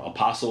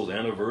apostles'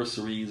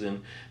 anniversaries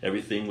and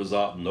everything was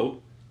up.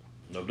 Nope.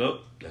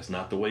 That's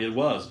not the way it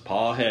was.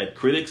 Paul had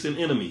critics and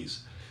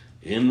enemies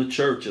in the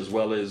church, as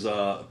well as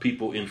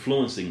people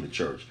influencing the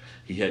church.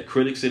 He had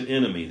critics and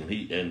enemies,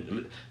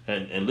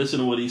 and listen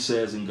to what he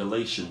says in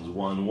Galatians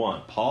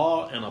 1:1.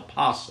 Paul, an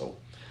apostle,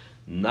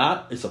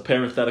 it's a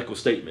parenthetical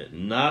statement,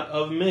 not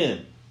of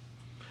men,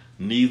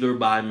 neither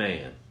by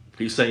man.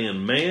 He's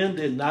saying man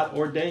did not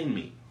ordain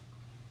me.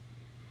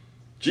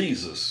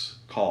 Jesus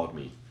called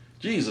me.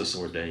 Jesus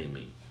ordained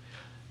me.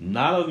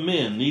 not of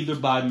men, neither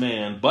by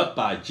man, but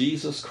by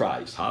Jesus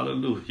Christ.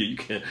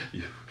 Hallelujah.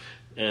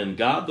 And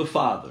God the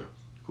Father,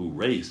 who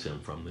raised him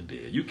from the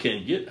dead. You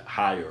can't get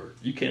higher.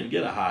 You can't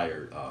get a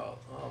higher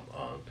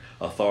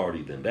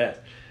authority than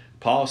that.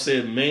 Paul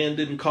said, man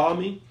didn't call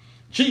me.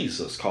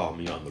 Jesus called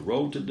me on the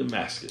road to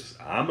Damascus.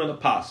 I'm an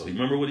apostle. You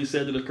remember what he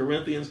said to the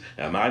Corinthians?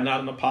 Am I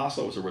not an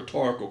apostle? It's a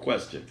rhetorical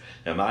question.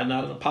 Am I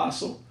not an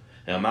apostle?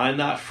 Am I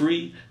not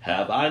free?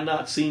 Have I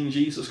not seen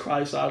Jesus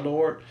Christ our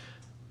Lord?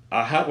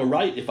 I have a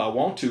right if I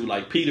want to,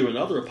 like Peter and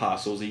other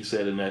apostles, he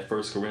said in that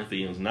 1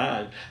 Corinthians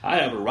 9, I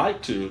have a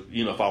right to,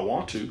 if I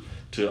want to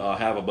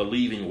have a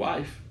believing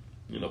wife.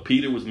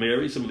 Peter was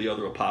married, some of the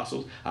other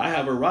apostles. I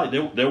have a right.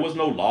 There was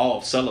no law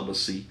of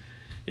celibacy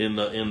in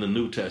the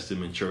New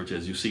Testament church,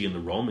 as you see in the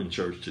Roman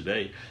church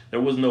today.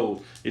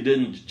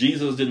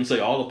 Jesus didn't say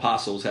all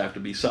apostles have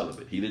to be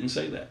celibate. He didn't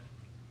say that.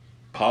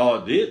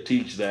 Paul did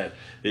teach that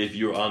if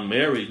you're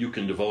unmarried, you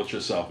can devote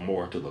yourself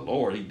more to the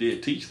Lord. He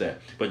did teach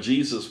that. But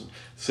Jesus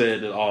said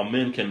that all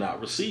men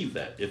cannot receive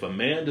that. If a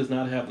man does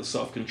not have the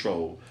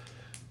self-control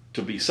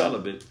to be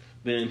celibate,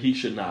 then he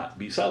should not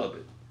be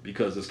celibate,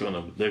 because there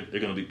are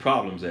going to be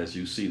problems, as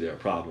you see there are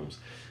problems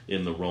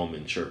in the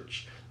Roman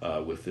church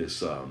with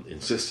this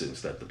insistence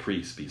that the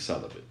priests be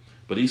celibate.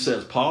 But he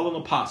says, Paul, an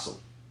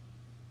apostle,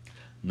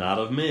 not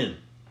of men,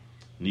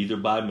 neither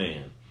by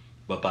man,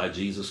 but by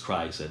Jesus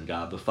Christ and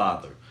God the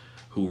Father,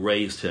 who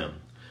raised him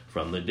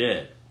from the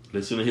dead.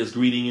 Listen to his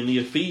greeting in the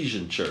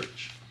Ephesian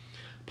church.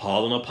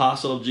 Paul, an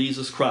apostle of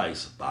Jesus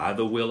Christ, by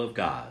the will of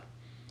God,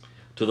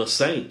 to the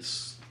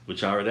saints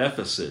which are at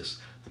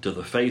Ephesus, to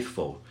the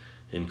faithful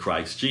in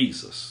Christ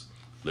Jesus.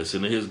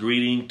 Listen to his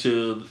greeting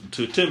to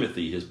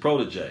Timothy, his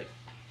protege.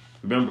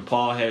 Remember,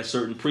 Paul had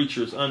certain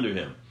preachers under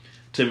him,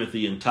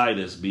 Timothy and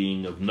Titus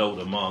being of note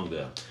among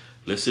them.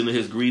 Listen to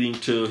his greeting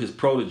to his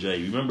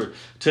protege. Remember,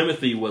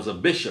 Timothy was a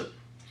bishop.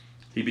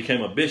 He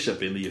became a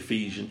bishop in the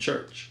Ephesian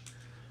church.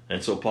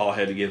 And so Paul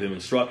had to give him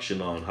instruction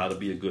on how to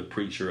be a good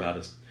preacher, how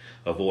to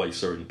avoid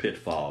certain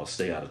pitfalls,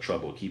 stay out of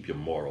trouble, keep your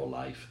moral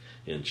life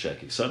in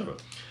check, etc.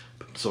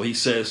 So he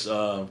says in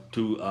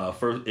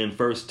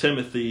 1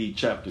 Timothy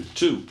chapter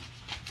 2,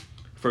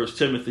 1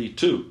 Timothy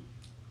 2,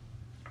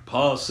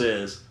 Paul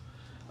says,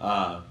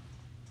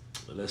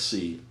 let's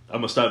see, I'm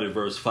going to start at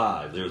verse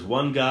 5. There's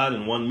one God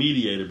and one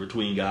mediator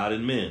between God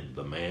and men,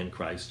 the man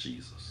Christ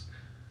Jesus.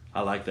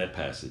 I like that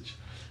passage.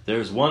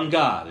 There's one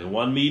God and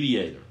one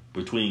mediator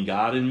between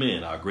God and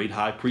men, our great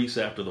high priest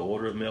after the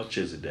order of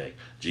Melchizedek,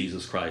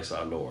 Jesus Christ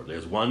our Lord.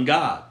 There's one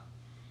God.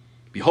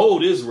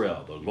 Behold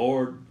Israel, the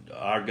Lord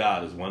our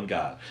God is one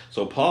God.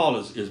 So Paul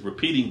is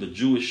repeating the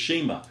Jewish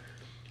Shema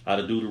out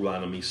of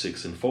Deuteronomy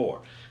 6 and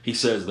 4. He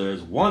says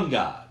there's one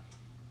God.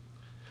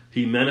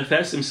 He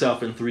manifests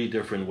himself in three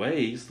different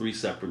ways, three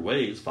separate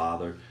ways,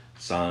 Father,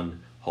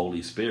 Son,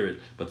 Holy Spirit,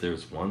 but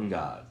there's one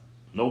God.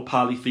 No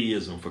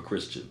polytheism for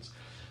Christians.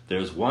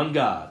 There's one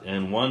God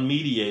and one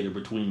mediator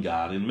between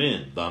God and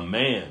men, the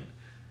man,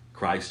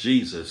 Christ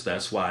Jesus.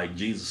 That's why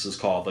Jesus is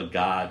called the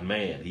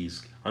God-man.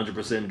 He's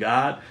 100%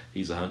 God,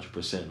 he's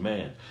 100%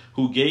 man,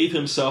 who gave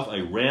himself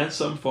a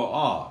ransom for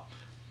all.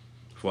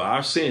 For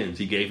our sins,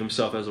 he gave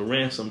himself as a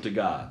ransom to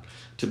God,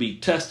 to be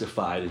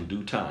testified in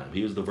due time.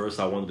 Here's the verse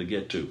I wanted to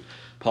get to.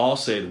 Paul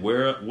said,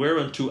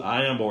 whereunto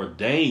I am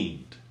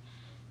ordained.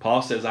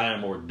 Paul says, I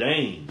am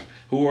ordained.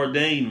 Who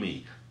ordained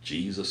me?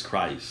 Jesus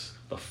Christ,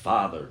 the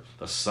Father,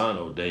 the Son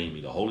ordained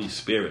me, the Holy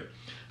Spirit.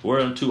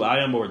 Whereunto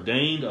I am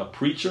ordained a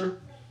preacher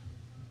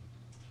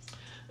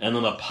and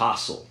an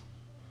apostle,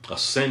 a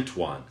sent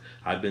one.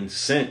 I've been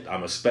sent.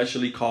 I'm a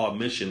specially called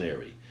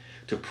missionary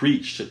to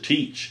preach, to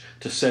teach,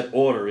 to set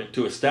order,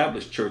 to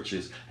establish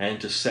churches,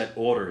 and to set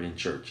order in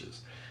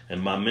churches.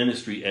 And my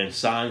ministry and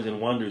signs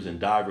and wonders and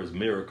divers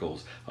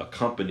miracles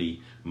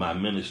accompany my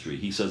ministry.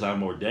 He says,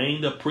 I'm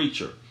ordained a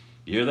preacher.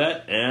 You hear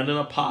that? And an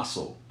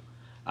apostle.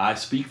 I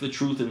speak the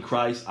truth in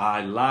Christ.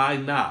 I lie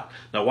not.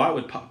 Now, why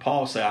would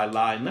Paul say I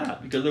lie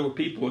not? Because there were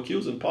people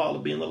accusing Paul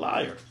of being a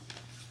liar.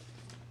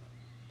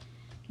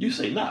 You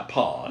say, not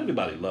Paul.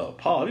 Everybody loved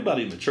Paul.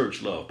 Everybody in the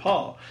church loved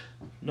Paul.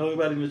 No,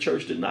 everybody in the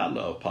church did not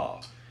love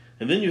Paul.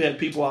 And then you had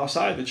people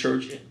outside the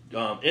church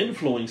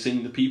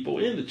influencing the people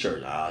in the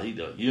church.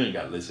 You ain't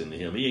got to listen to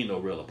him. He ain't no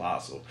real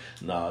apostle.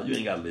 You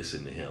ain't got to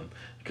listen to him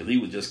because he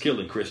was just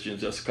killing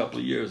Christians just a couple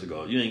of years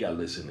ago. You ain't got to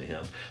listen to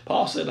him.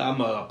 Paul said,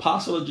 I'm an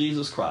apostle of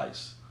Jesus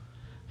Christ.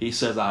 He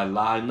says, I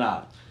lie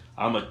not.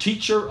 I'm a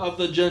teacher of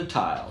the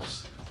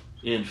Gentiles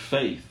in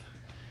faith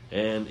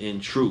and in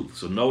truth.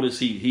 So notice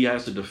he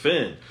has to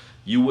defend.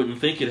 You wouldn't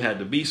think it had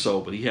to be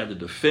so, but he had to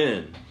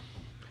defend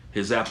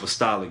his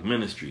apostolic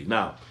ministry.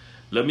 Now,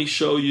 let me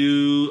show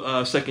you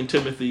 2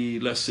 Timothy.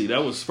 Let's see.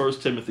 That was 1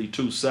 Timothy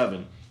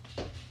 2:7.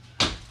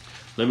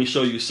 Let me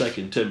show you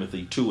 2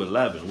 Timothy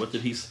 2:11.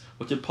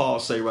 What did Paul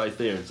say right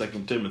there in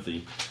 2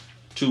 Timothy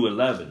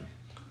 2:11?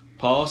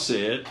 Paul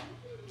said,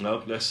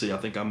 no, let's see. I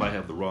think I might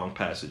have the wrong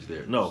passage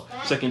there. No,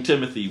 2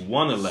 Timothy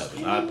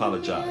 1:11. I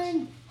apologize.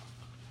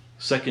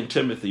 2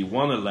 Timothy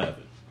 1:11.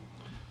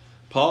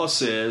 Paul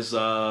says,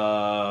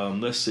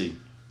 let's see.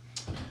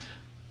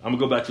 I'm going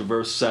to go back to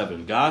verse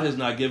 7. God has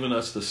not given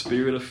us the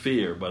spirit of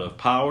fear, but of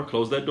power.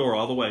 Close that door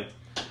all the way.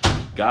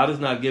 God has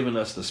not given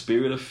us the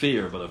spirit of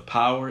fear, but of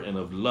power and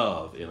of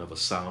love and of a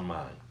sound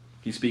mind.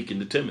 He's speaking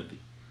to Timothy.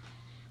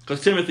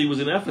 Because Timothy was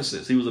in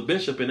Ephesus. He was a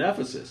bishop in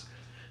Ephesus.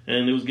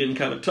 And it was getting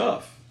kind of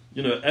tough.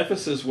 You know,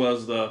 Ephesus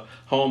was the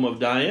home of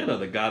Diana,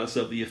 the goddess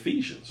of the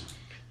Ephesians.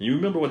 And you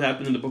remember what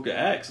happened in the book of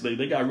Acts.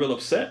 They got real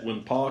upset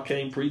when Paul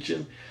came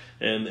preaching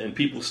and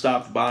people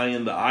stopped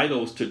buying the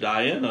idols to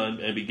Diana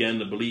and began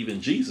to believe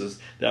in Jesus.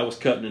 That was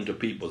cutting into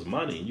people's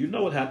money. And you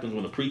know what happens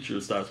when a preacher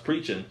starts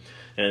preaching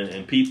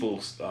and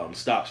people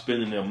stop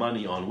spending their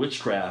money on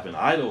witchcraft and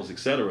idols,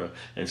 etc.,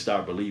 and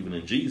start believing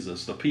in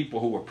Jesus. The people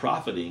who were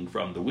profiting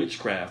from the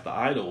witchcraft, the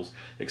idols,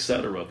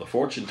 etc., the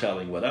fortune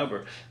telling,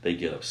 whatever, they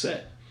get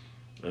upset.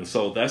 And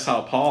so that's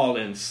how Paul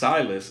and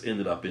Silas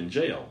ended up in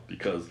jail,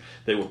 because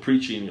they were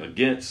preaching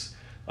against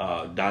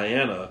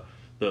Diana,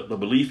 the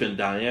belief in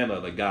Diana,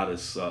 the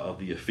goddess of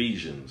the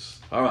Ephesians.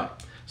 All right.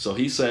 So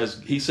he says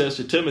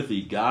to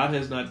Timothy, God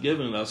has not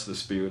given us the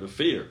spirit of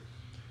fear.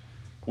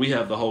 We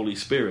have the Holy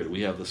Spirit.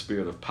 We have the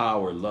spirit of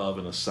power, love,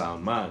 and a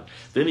sound mind.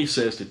 Then he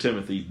says to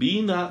Timothy,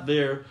 be not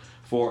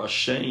therefore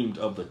ashamed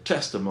of the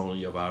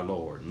testimony of our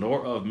Lord,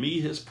 nor of me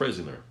his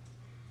prisoner.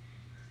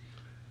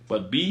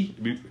 But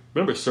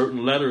remember,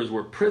 certain letters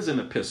were prison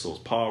epistles.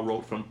 Paul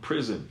wrote from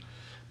prison.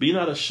 Be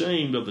not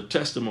ashamed of the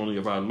testimony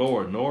of our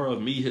Lord, nor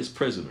of me his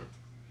prisoner.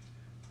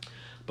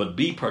 But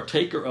be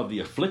partaker of the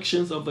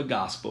afflictions of the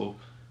gospel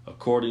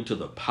according to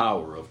the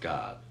power of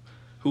God,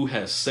 who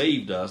has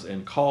saved us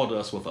and called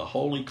us with a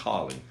holy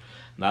calling,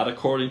 not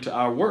according to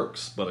our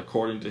works, but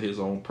according to his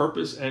own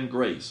purpose and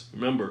grace.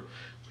 Remember,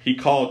 he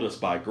called us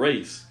by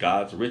grace,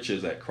 God's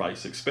riches at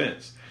Christ's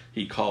expense.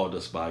 He called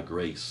us by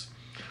grace,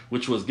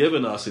 which was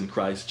given us in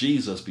Christ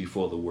Jesus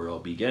before the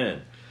world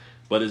began,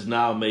 but is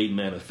now made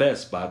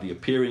manifest by the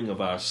appearing of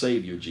our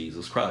Savior,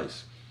 Jesus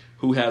Christ,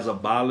 who has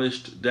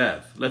abolished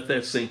death. Let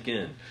that sink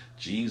in.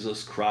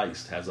 Jesus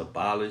Christ has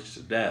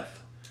abolished death.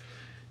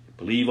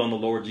 Believe on the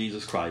Lord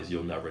Jesus Christ,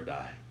 you'll never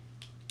die.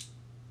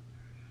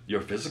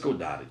 Your physical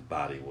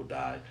body will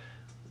die,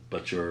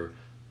 but your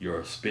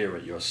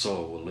spirit, your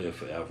soul will live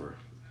forever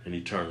in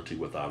eternity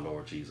with our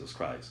Lord Jesus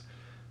Christ.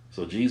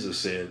 So Jesus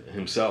said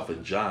himself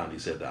in John, he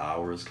said, the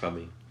hour is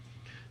coming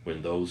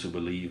when those who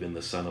believe in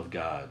the Son of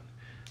God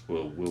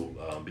will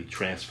be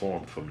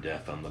transformed from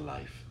death unto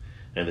life.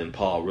 And then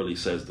Paul really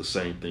says the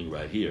same thing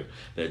right here,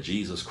 that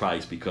Jesus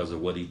Christ, because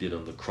of what he did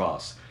on the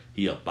cross,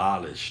 he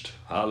abolished,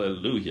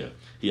 hallelujah,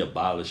 he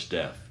abolished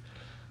death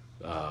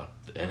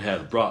and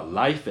has brought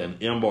life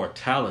and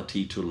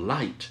immortality to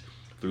light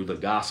through the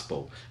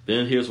gospel.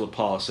 Then here's what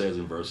Paul says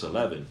in verse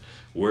 11,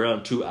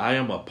 whereunto I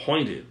am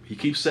appointed. He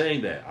keeps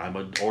saying that. I'm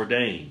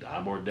ordained,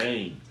 I'm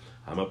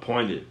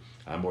appointed,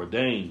 I'm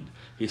ordained.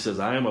 He says,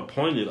 I am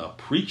appointed a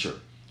preacher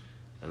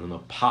and an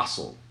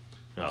apostle,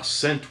 and a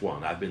sent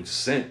one. I've been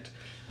sent.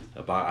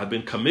 I've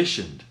been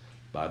commissioned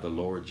by the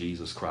Lord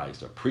Jesus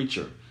Christ, a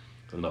preacher,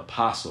 an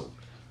apostle,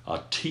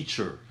 a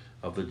teacher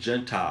of the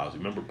Gentiles.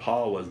 Remember,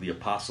 Paul was the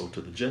apostle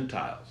to the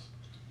Gentiles.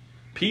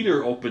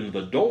 Peter opened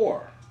the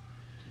door.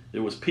 It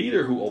was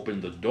Peter who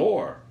opened the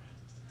door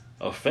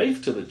of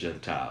faith to the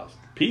Gentiles.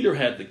 Peter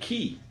had the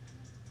key.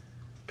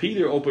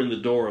 Peter opened the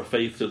door of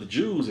faith to the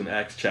Jews in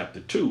Acts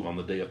chapter 2 on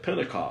the day of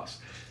Pentecost.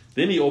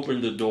 Then he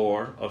opened the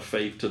door of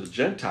faith to the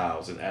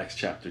Gentiles in Acts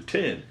chapter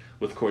 10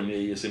 with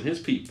Cornelius and his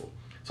people.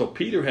 So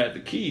Peter had the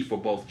key for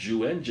both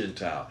Jew and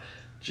Gentile.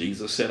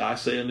 Jesus said, I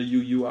say unto you,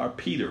 you are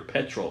Peter,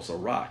 Petros, a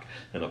rock,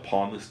 and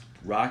upon this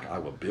rock I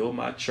will build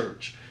my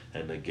church,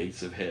 and the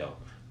gates of hell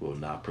will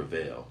not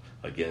prevail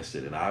against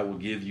it. And I will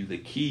give you the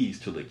keys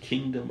to the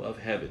kingdom of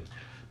heaven.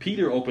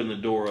 Peter opened the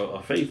door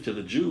of faith to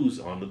the Jews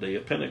on the day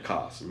of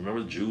Pentecost.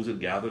 Remember, the Jews had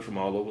gathered from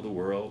all over the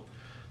world,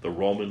 the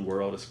Roman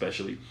world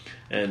especially.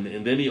 And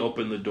then he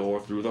opened the door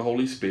through the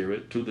Holy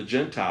Spirit to the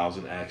Gentiles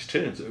in Acts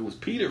 10. So it was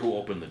Peter who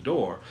opened the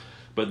door,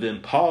 but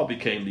then Paul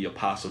became the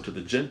apostle to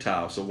the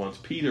Gentiles. So once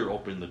Peter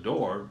opened the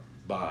door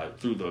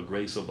through the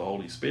grace of the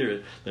Holy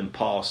Spirit, then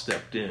Paul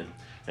stepped in,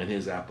 and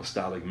his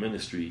apostolic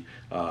ministry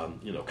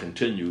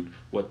continued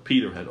what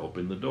Peter had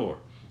opened the door.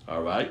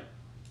 All right?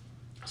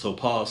 So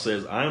Paul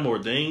says, I am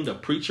ordained a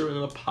preacher and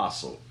an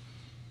apostle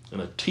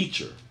and a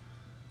teacher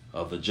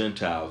of the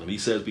Gentiles. And he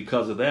says,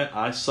 because of that,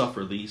 I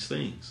suffer these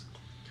things.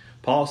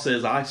 Paul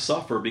says, I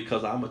suffer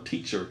because I'm a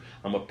teacher.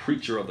 I'm a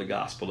preacher of the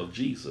gospel of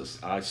Jesus.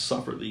 I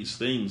suffer these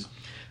things.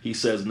 He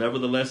says,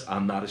 nevertheless,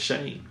 I'm not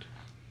ashamed.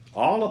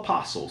 All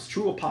apostles,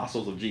 true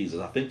apostles of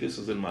Jesus, I think this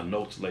is in my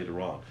notes later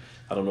on.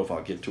 I don't know if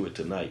I'll get to it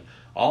tonight.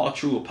 All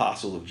true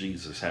apostles of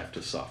Jesus have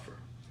to suffer.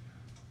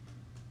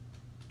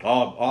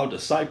 All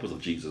disciples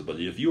of Jesus, but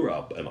if you're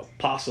an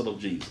apostle of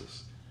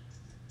Jesus,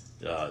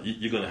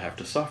 you're going to have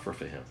to suffer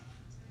for him.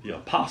 The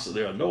apostle,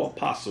 there are no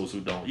apostles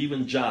who don't.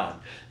 Even John,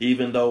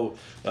 even though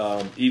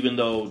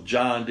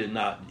John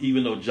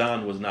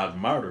was not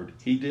martyred,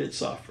 he did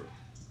suffer.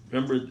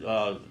 Remember,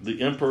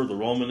 the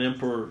Roman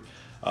emperor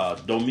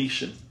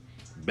Domitian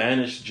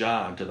banished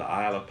John to the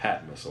Isle of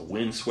Patmos, a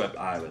windswept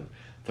island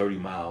 30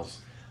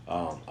 miles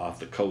off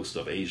the coast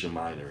of Asia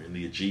Minor in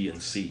the Aegean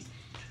Sea.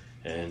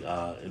 And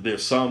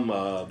there's some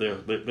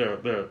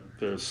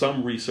there's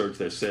some research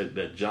that said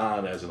that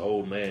John, as an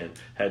old man,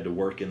 had to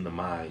work in the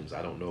mines.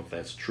 I don't know if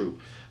that's true,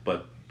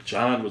 but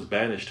John was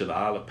banished to the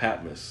Isle of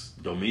Patmos.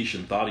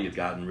 Domitian thought he had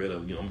gotten rid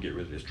of, I'm get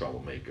rid of this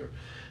troublemaker.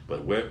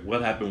 But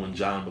what happened when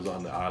John was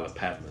on the Isle of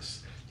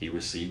Patmos? He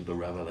received the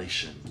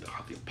revelation,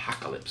 the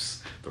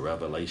apocalypse, the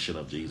revelation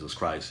of Jesus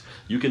Christ.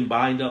 You can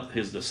bind up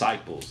his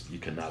disciples. You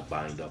cannot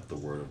bind up the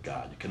word of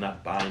God. You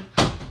cannot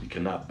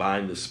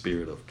bind the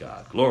Spirit of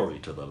God. Glory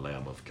to the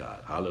Lamb of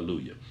God.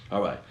 Hallelujah.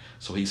 All right.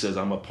 So he says,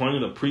 I'm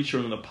appointed a preacher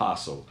and an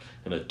apostle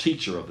and a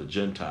teacher of the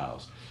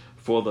Gentiles.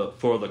 For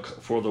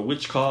the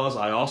which cause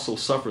I also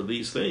suffer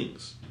these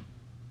things.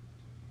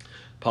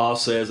 Paul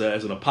says,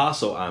 as an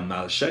apostle, I'm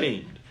not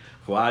ashamed,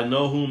 for I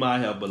know whom I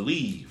have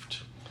believed,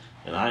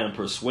 and I am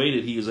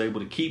persuaded he is able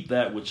to keep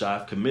that which I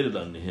have committed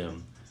unto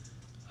him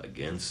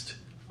against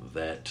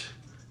that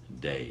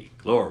day.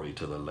 Glory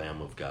to the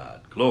Lamb of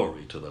God.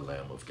 Glory to the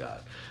Lamb of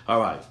God. All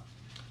right.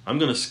 I'm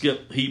going to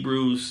skip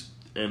Hebrews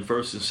and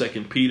 1st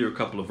and 2nd Peter, a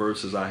couple of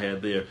verses I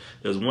had there.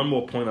 There's one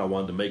more point I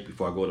wanted to make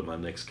before I go to my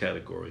next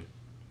category.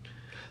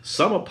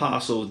 Some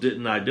apostles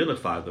didn't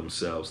identify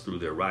themselves through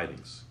their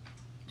writings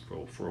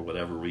for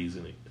whatever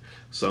reason.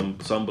 Some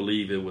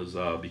believe it was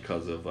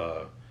because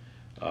of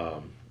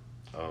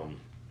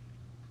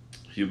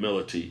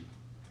humility.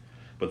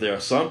 But there are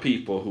some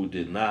people who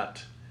did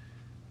not.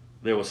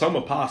 There were some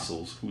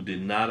apostles who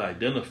did not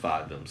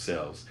identify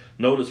themselves.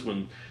 Notice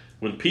when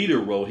Peter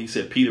wrote, he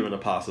said, Peter, an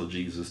apostle of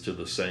Jesus, to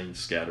the saints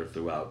scattered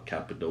throughout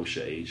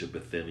Cappadocia, Asia,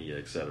 Bithynia,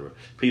 etc.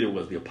 Peter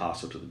was the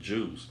apostle to the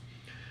Jews.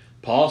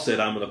 Paul said,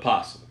 I'm an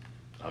apostle.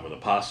 I'm an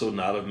apostle,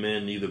 not of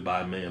men, neither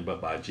by man,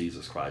 but by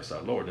Jesus Christ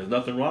our Lord. There's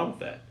nothing wrong with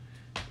that.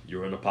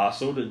 You're an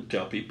apostle, then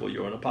tell people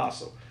you're an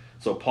apostle.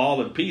 So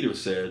Paul and Peter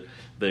said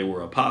they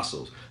were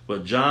apostles.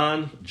 But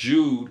John,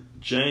 Jude,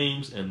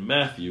 James, and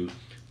Matthew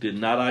did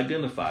not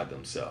identify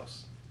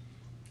themselves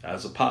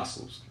as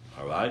apostles.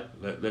 All right?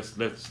 Let's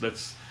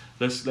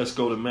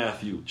go to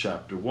Matthew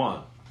chapter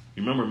 1.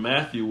 You remember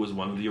Matthew was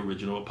one of the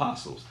original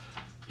apostles.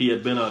 He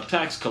had been a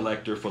tax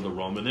collector for the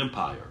Roman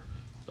Empire,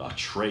 a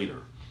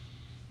traitor.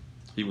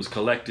 He was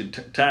collecting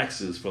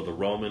taxes for the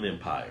Roman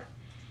Empire.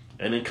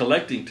 And in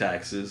collecting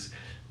taxes,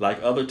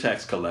 like other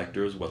tax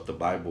collectors, what the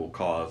Bible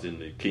calls in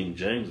the King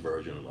James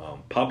Version,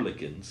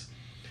 publicans,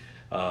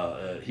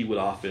 he would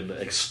often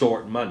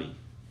extort money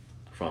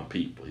from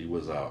people. He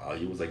was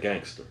a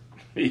gangster.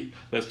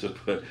 Let's just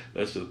put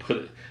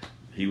it.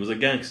 He was a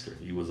gangster.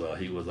 He was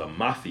a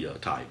mafia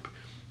type,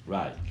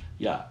 right?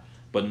 Yeah.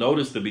 But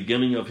notice the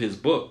beginning of his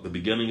book, the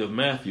beginning of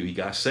Matthew. He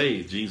got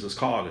saved. Jesus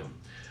called him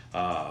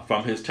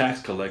from his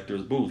tax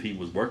collector's booth. He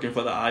was working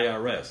for the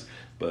IRS,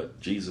 but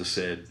Jesus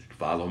said,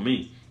 "Follow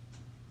me."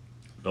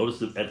 Notice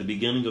that at the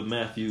beginning of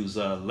Matthew's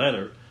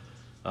letter,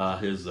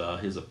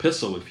 his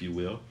epistle, if you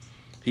will,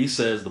 he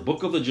says, the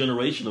book of the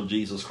generation of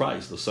Jesus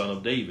Christ, the son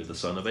of David, the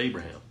son of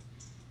Abraham.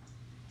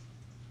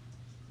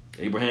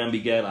 Abraham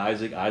begat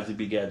Isaac, Isaac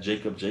begat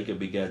Jacob, Jacob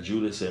begat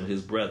Judas and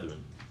his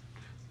brethren.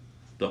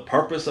 The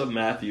purpose of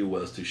Matthew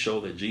was to show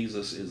that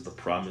Jesus is the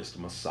promised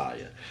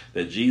Messiah,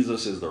 that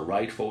Jesus is the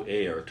rightful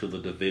heir to the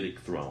Davidic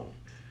throne.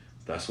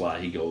 That's why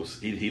he goes,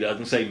 he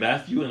doesn't say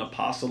Matthew, an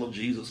apostle of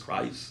Jesus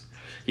Christ.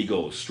 He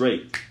goes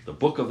straight, the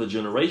book of the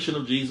generation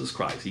of Jesus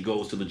Christ. He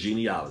goes to the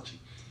genealogy,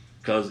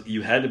 because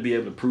you had to be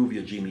able to prove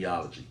your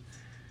genealogy.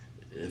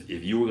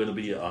 If you were going to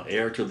be an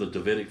heir to the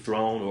Davidic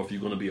throne, or if you're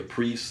going to be a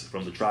priest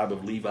from the tribe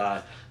of Levi,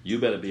 you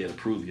better be able to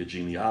prove your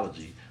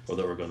genealogy, or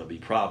there were going to be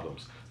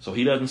problems. So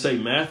he doesn't say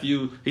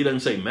Matthew,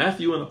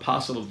 an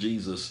apostle of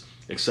Jesus,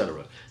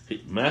 etc.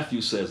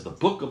 Matthew says the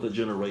book of the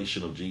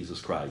generation of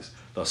Jesus Christ,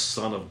 the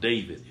son of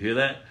David. You hear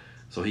that?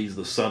 So he's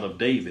the son of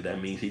David.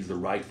 That means he's the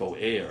rightful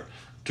heir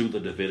to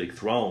the Davidic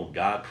throne.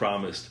 God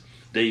promised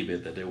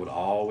David that there would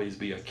always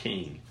be a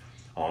king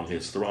on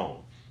his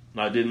throne.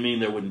 Now, it didn't mean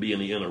there wouldn't be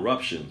any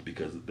interruptions,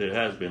 because there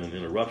has been an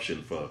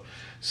interruption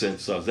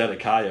since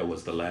Zedekiah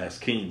was the last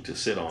king to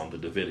sit on the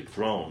Davidic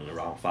throne in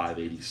around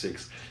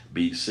 586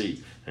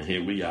 BC. And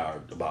here we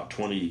are about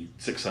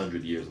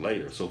 2,600 years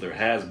later. So there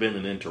has been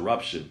an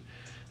interruption.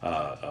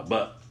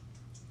 But,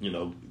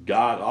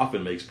 God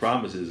often makes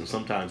promises, and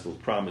sometimes those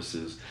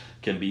promises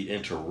can be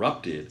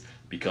interrupted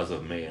because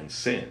of man's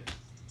sin.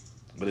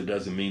 But it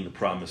doesn't mean the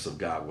promise of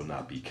God will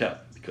not be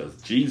kept, because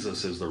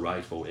Jesus is the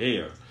rightful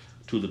heir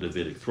to the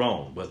Davidic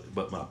throne.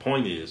 But my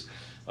point is,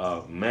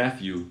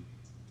 Matthew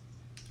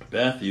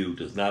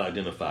does not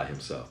identify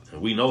himself.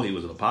 And we know he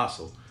was an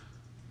apostle.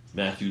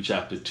 Matthew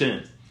chapter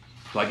 10.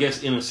 So I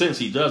guess in a sense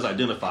he does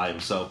identify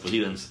himself, but he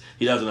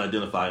doesn't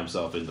identify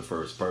himself in the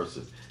first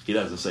person. He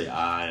doesn't say,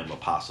 I am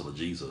apostle of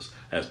Jesus,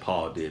 as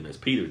Paul did and as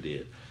Peter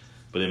did.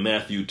 But in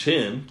Matthew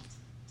 10,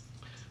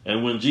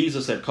 and when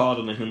Jesus had called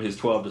unto him his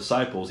 12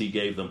 disciples, he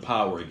gave them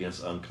power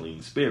against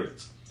unclean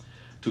spirits,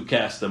 to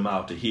cast them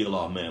out, to heal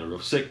all manner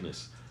of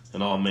sickness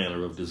and all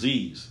manner of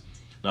disease.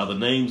 Now the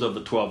names of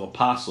the 12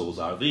 apostles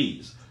are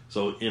these: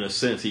 So in a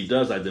sense, he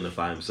does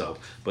identify himself,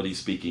 but he's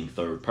speaking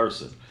third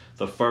person.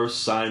 The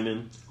first,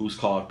 Simon, who's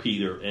called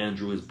Peter,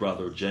 Andrew, his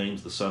brother,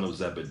 James, the son of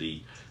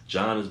Zebedee,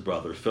 John, his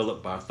brother,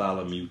 Philip,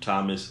 Bartholomew,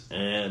 Thomas,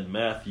 and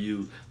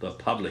Matthew, the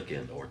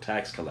publican or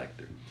tax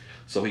collector.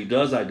 So he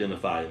does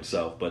identify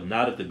himself, but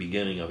not at the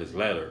beginning of his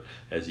letter,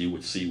 as you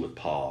would see with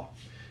Paul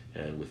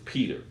and with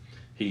Peter.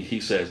 He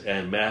says,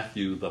 and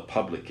Matthew, the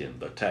publican,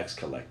 the tax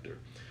collector.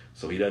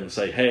 So he doesn't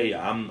say, hey,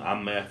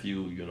 I'm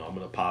Matthew, I'm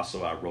an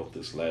apostle, I wrote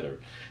this letter.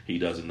 He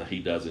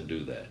doesn't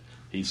do that.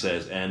 He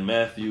says, and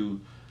Matthew,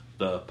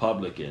 the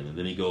publican, and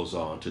then he goes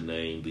on to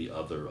name the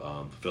other,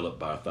 Philip,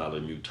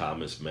 Bartholomew,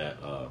 Thomas,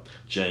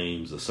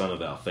 James, the son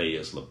of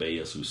Alphaeus,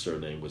 Lebbaeus, whose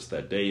surname was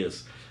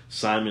Thaddeus,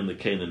 Simon the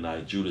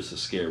Canaanite, Judas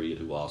Iscariot,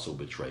 who also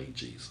betrayed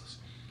Jesus.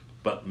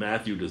 But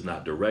Matthew does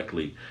not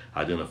directly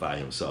identify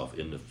himself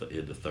in the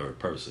third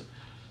person.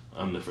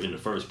 In the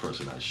first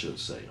person, I should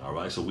say. All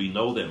right, so we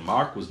know that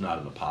Mark was not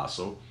an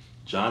apostle.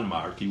 John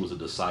Mark, he was a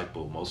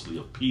disciple mostly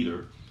of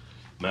Peter.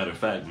 Matter of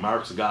fact,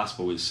 Mark's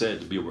gospel is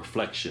said to be a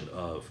reflection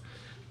of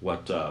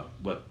what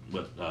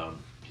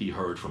he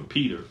heard from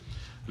Peter.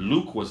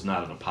 Luke was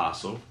not an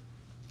apostle.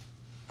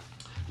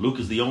 Luke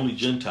is the only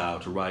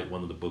Gentile to write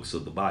one of the books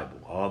of the Bible.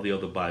 All the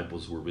other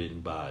Bibles were written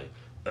by,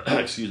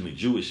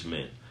 Jewish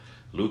men.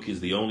 Luke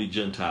is the only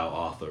Gentile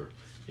author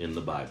in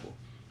the Bible,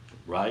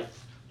 right?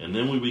 And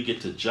then when we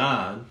get to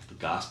John, the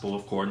Gospel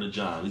according to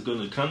John, he's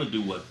going to kind of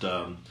do what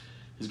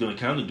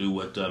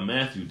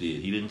Matthew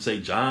did. He didn't say,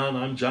 John,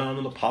 I'm John,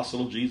 an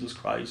apostle of Jesus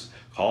Christ,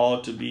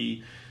 called to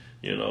be,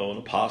 an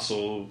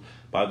apostle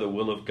by the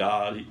will of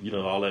God.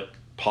 All that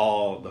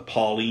the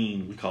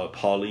Pauline, we call it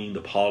Pauline,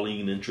 the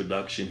Pauline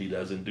introduction. He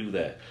doesn't do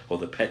that, or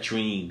the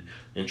Petrine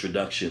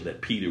introduction that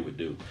Peter would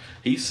do.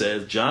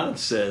 John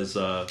says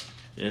at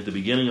the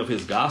beginning of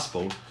his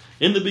Gospel,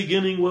 in the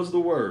beginning was the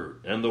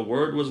Word, and the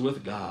Word was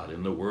with God,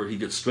 and the Word, he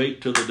gets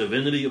straight to the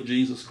divinity of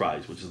Jesus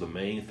Christ, which is the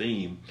main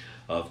theme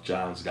of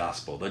John's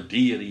Gospel, the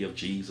deity of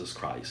Jesus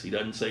Christ. He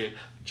doesn't say,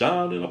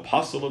 John, an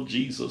apostle of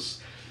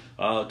Jesus,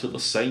 to the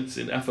saints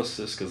in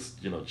Ephesus, because,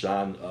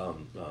 John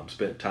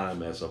spent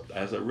time as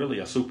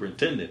a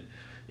superintendent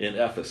in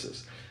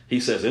Ephesus. He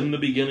says, in the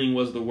beginning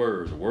was the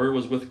Word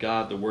was with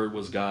God, the Word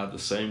was God, the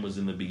same was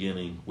in the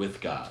beginning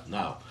with God.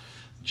 Now,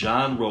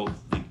 John wrote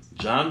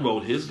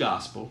his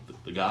gospel,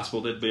 the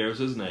gospel that bears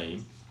his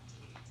name,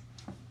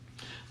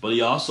 but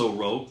he also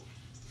wrote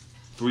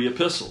 3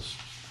 epistles.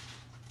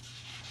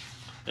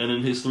 And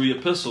in his 3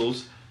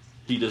 epistles,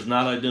 he does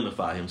not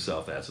identify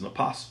himself as an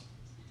apostle.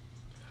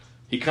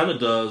 He kind of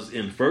does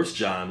in 1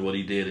 John what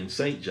he did in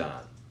St.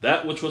 John.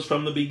 That which was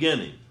from the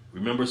beginning.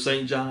 Remember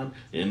St. John?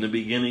 In the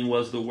beginning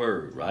was the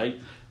Word, right?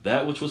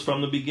 That which was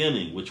from the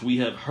beginning, which we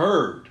have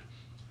heard,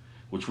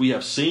 which we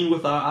have seen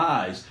with our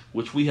eyes,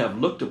 which we have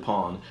looked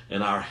upon,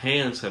 and our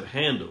hands have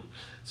handled.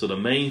 So the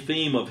main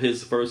theme of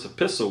his first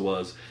epistle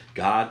was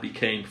God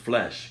became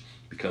flesh,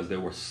 because there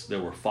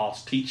were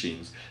false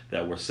teachings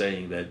that were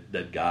saying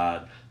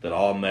that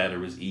all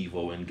matter is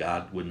evil and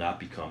God would not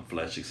become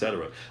flesh,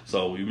 etc.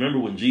 So remember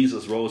when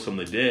Jesus rose from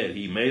the dead,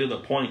 he made it a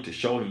point to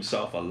show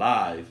himself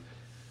alive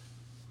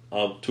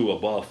up to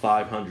above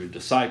 500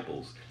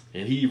 disciples.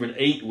 And he even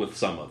ate with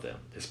some of them,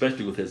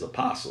 especially with his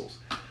apostles.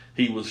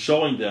 He was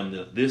showing them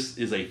that this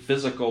is a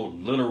physical,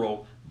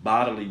 literal,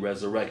 bodily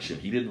resurrection.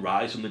 He didn't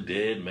rise from the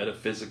dead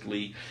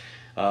metaphysically.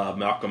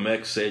 Malcolm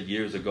X said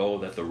years ago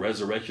that the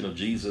resurrection of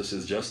Jesus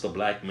is just the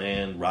black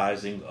man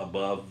rising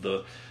above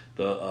the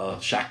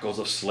shackles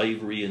of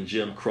slavery and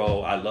Jim Crow.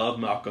 I love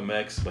Malcolm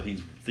X, but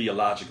he's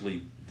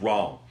theologically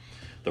wrong.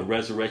 The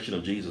resurrection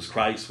of Jesus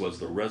Christ was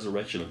the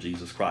resurrection of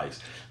Jesus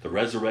Christ. The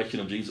resurrection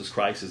of Jesus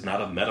Christ is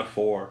not a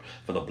metaphor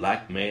for the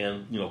black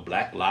man.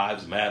 Black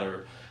Lives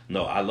Matter.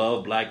 No, I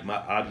love Black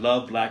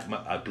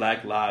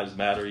Lives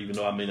Matter, even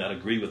though I may not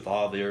agree with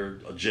all their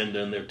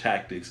agenda and their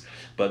tactics.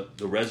 But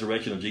the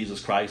resurrection of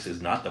Jesus Christ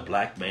is not the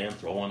black man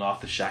throwing off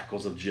the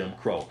shackles of Jim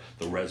Crow.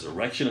 The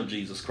resurrection of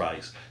Jesus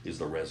Christ is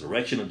the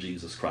resurrection of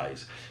Jesus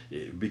Christ.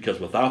 Because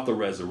without the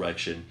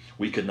resurrection,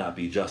 we could not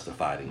be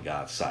justified in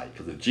God's sight.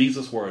 Because if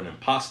Jesus were an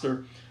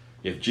imposter,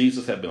 if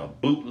Jesus had been a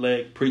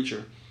bootleg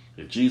preacher,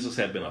 if Jesus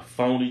had been a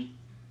phony,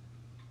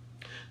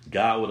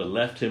 God would have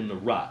left him to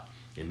rot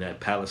in that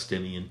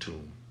Palestinian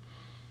tomb.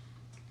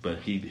 But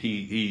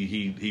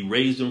he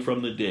raised him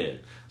from the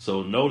dead.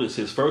 So notice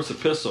his first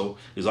epistle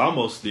is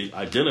almost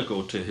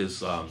identical to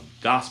his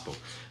gospel.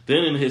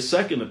 Then in his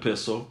second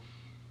epistle,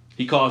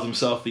 he calls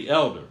himself the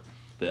elder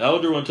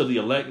unto the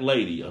elect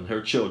lady and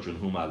her children,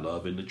 whom I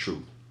love in the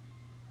truth.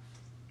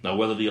 Now,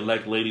 whether the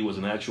elect lady was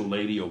an actual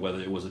lady or whether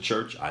it was a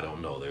church, I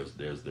don't know.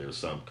 There's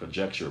some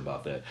conjecture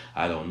about that.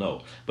 I don't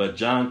know. But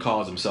John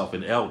calls himself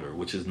an elder,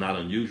 which is not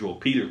unusual.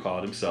 Peter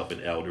called himself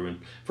an elder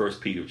in 1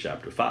 Peter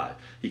chapter 5.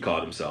 He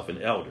called himself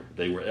an elder.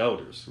 They were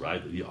elders,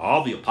 right?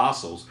 All the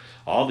apostles,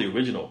 all the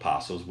original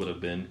apostles would have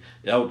been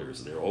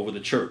elders. They're over the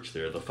church.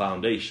 They're the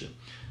foundation.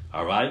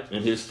 All right?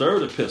 In his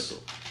third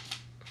epistle,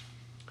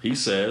 he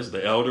says,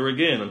 the elder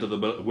again unto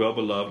the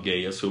well-beloved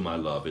Gaius, whom I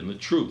love in the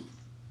truth.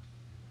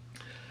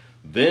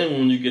 Then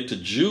when you get to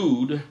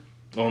Jude,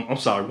 I'm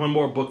sorry, one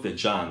more book that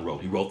John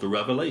wrote. He wrote the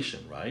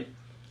Revelation, right?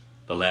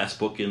 The last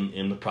book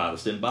in the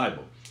Protestant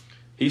Bible.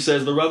 He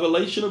says the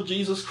revelation of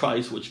Jesus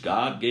Christ, which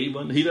God gave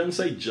unto. He doesn't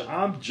say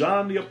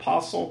John the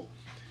apostle.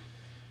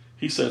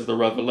 He says the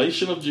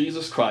revelation of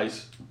Jesus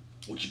Christ,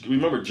 which,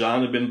 remember,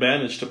 John had been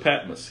banished to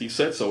Patmos. He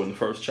said so in the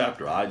first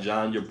chapter. I,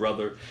 John, your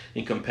brother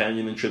and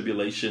companion in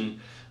tribulation,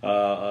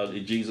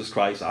 Jesus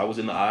Christ. I was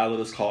in the isle that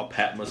is called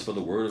Patmos for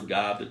the word of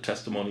God, the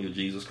testimony of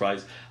Jesus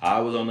Christ. I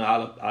was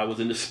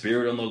in the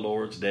spirit on the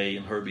Lord's day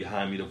and heard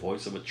behind me the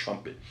voice of a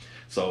trumpet.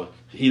 So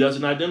he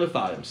doesn't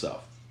identify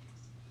himself.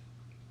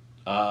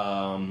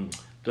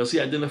 Does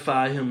he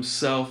identify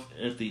himself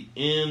at the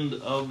end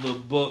of the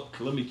book?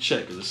 Let me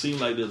check, because it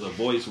seems like there's a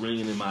voice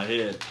ringing in my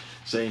head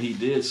saying he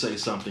did say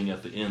something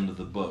at the end of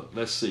the book.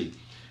 Let's see.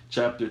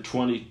 Chapter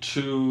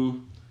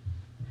 22.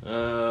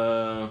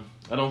 I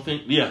don't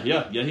think. Yeah,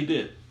 he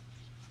did.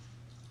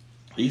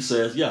 He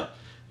says,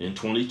 in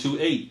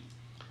 22:8,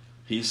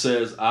 he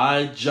says,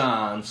 I,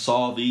 John,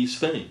 saw these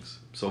things.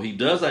 So he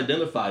does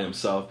identify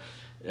himself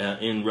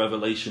in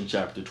Revelation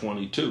chapter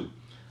 22.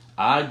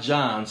 I,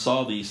 John,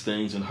 saw these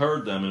things and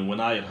heard them, and when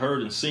I had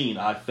heard and seen,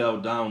 I fell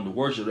down to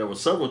worship. There were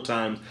several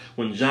times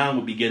when John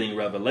would be getting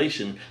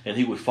revelation, and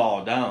he would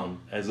fall down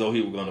as though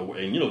he were going to.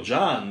 And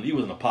John, he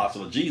was an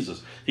apostle of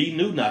Jesus. He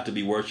knew not to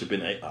be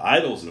worshiping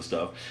idols and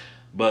stuff.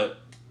 But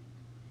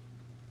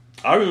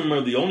I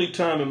remember the only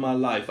time in my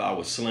life I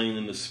was slain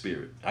in the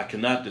Spirit. I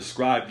cannot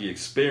describe the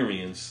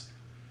experience,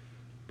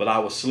 but I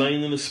was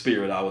slain in the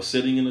Spirit. I was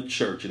sitting in a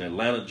church in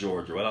Atlanta,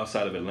 Georgia, right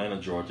outside of Atlanta,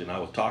 Georgia, and I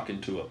was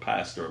talking to a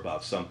pastor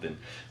about something.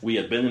 We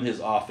had been in his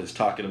office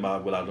talking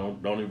about what I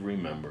don't even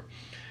remember.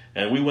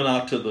 And we went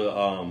out to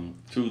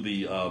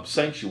the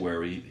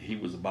sanctuary. He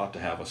was about to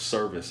have a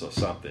service or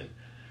something.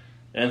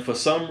 And for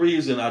some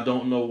reason, I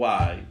don't know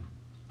why,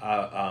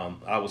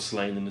 I was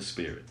slain in the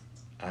Spirit.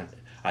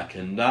 I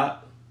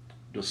cannot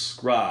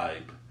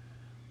describe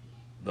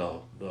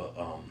the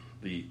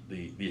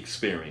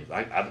experience.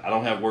 I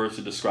don't have words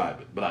to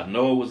describe it, but I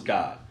know it was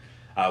God.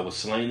 I was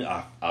slain.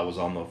 I was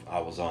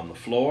on the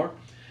floor,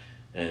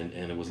 and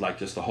it was like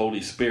just the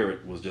Holy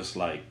Spirit was just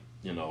like,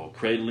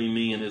 cradling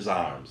me in his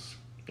arms.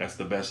 That's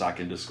the best I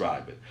can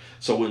describe it.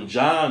 So when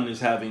John is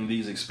having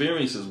these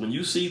experiences, when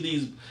you see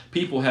these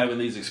people having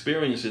these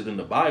experiences in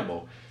the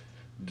Bible,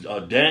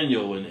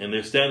 Daniel and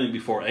they're standing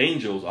before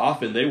angels,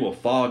 often they will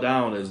fall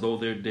down as though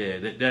they're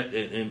dead.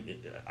 And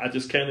I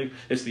just can't.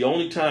 It's the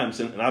only time,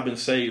 and I've been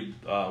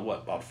saved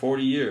about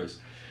 40 years.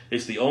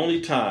 It's the only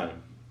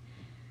time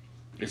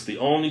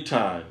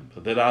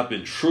that I've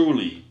been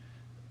truly.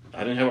 I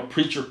didn't have a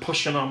preacher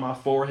pushing on my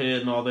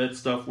forehead and all that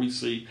stuff we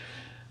see.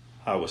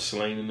 I was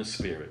slain in the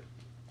Spirit,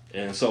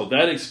 and so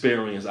that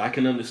experience I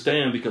can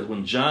understand, because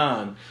when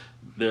John,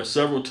 there are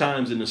several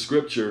times in the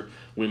Scripture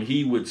when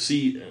he would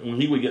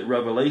get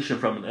revelation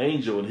from an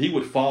angel, and he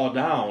would fall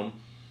down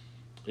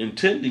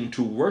intending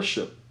to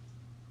worship.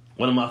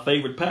 One of my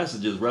favorite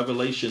passages,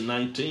 Revelation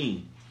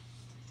 19.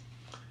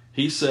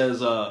 He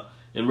says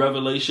in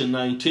Revelation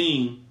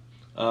 19,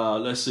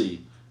 let's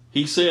see.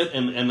 He said,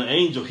 and the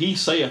angel, he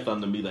saith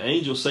unto me, the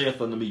angel saith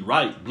unto me,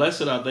 right,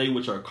 blessed are they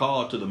which are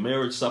called to the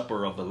marriage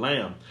supper of the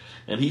Lamb.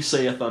 And he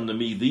saith unto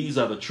me, these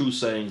are the true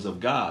sayings of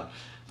God.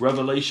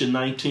 Revelation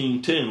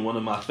 19:10, one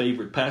of my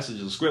favorite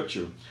passages of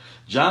Scripture.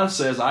 John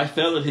says, I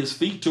fell at his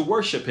feet to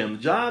worship him.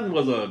 John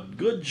was a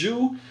good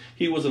Jew.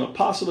 He was an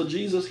apostle of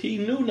Jesus. He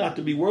knew not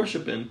to be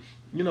worshiping,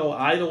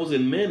 idols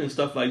and men and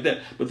stuff like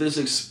that. But this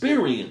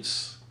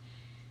experience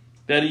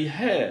that he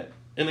had,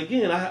 and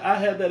again, I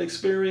had that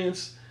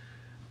experience.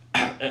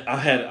 I've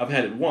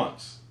had it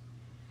once.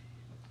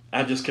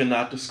 I just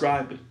cannot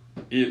describe it.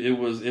 It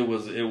was.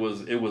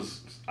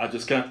 I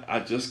just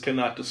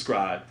cannot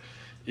describe.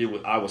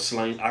 I was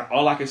slain.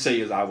 All I can say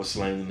is I was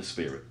slain in the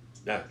Spirit.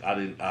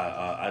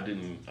 I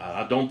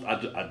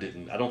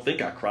don't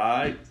think I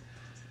cried.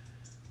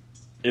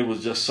 It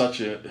was just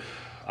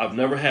I've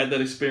never had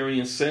that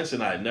experience since,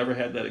 and I had never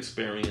had that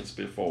experience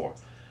before.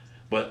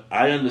 But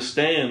I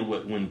understand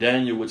when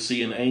Daniel would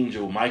see an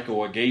angel, Michael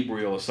or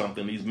Gabriel or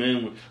something, these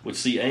men would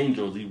see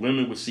angels, these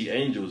women would see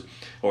angels,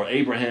 or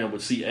Abraham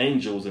would see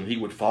angels, and he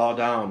would fall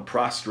down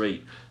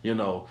prostrate.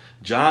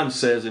 John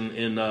says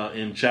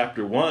in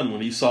chapter 1,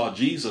 when he saw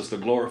Jesus, the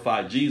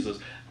glorified Jesus,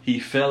 he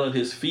fell at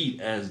his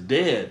feet as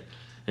dead.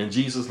 And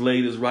Jesus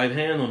laid his right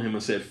hand on him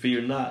and said,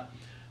 fear not,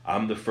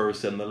 I'm the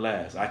first and the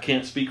last. I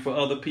can't speak for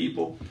other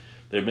people.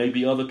 There may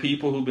be other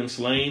people who've been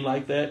slain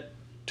like that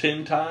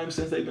 10 times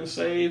since they've been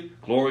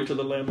saved. Glory to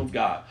the Lamb of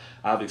God.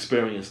 I've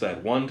experienced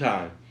that one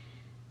time.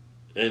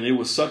 And it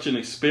was such an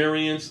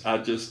experience.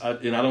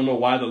 And I don't know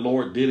why the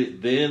Lord did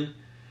it then,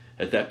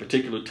 at that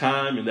particular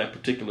time, in that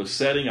particular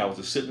setting. I was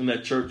just sitting in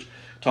that church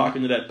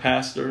talking to that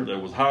pastor. There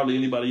was hardly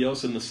anybody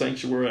else in the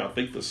sanctuary. I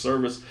think the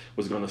service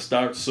was going to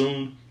start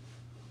soon.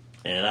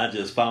 And I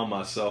just found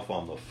myself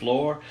on the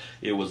floor.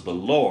 It was the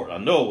Lord. I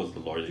know it was the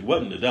Lord. It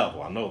wasn't the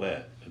devil. I know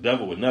that. The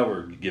devil would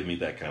never give me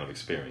that kind of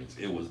experience.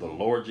 It was the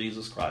Lord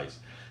Jesus Christ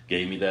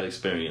gave me that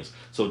experience.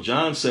 So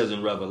John says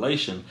in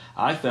Revelation,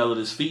 I fell at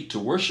his feet to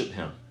worship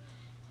him.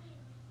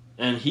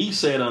 And he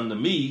said unto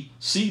me,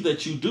 see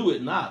that you do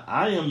it not.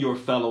 I am your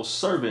fellow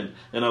servant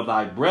and of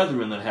thy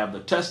brethren that have the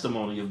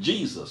testimony of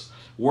Jesus.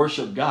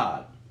 Worship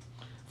God.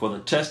 For the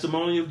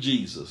testimony of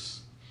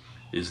Jesus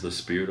is the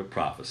spirit of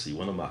prophecy.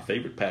 One of my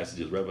favorite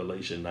passages,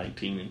 Revelation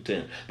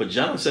 19:10. But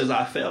John says,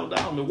 I fell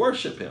down to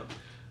worship him.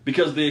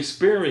 Because the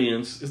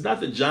experience, it's not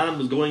that John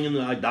was going into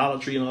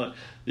idolatry and all that.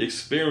 The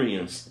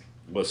experience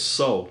was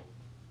so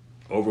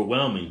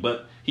overwhelming.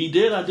 But he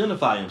did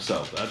identify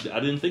himself. I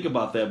didn't think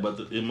about that, but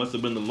it must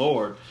have been the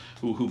Lord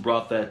who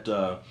brought that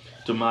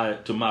to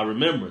my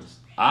remembrance.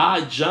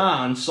 I,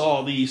 John,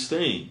 saw these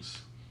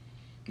things.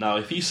 Now,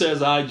 if he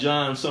says I,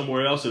 John,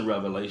 somewhere else in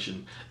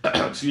Revelation,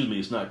 excuse me,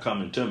 it's not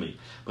coming to me.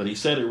 But he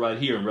said it right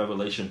here in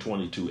Revelation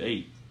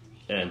 22:8.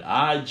 And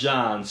I,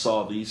 John,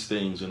 saw these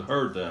things and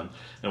heard them.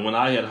 And when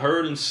I had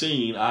heard and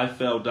seen, I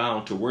fell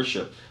down to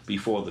worship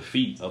before the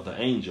feet of the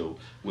angel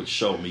which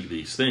showed me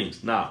these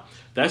things. Now,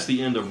 that's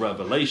the end of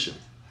Revelation.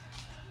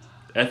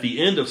 At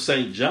the end of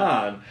St.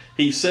 John,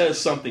 he says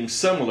something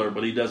similar,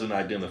 but he doesn't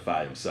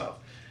identify himself.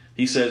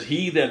 He says,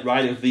 he that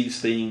writeth these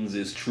things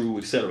is true,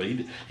 etc.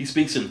 He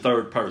speaks in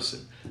third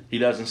person. He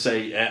doesn't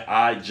say,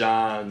 I,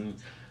 John,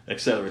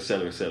 etc.,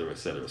 etc., etc.,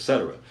 etc.,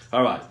 etc.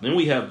 All right, then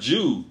we have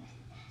Jude.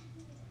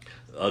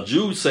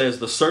 Jude says,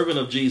 the servant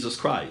of Jesus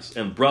Christ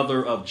and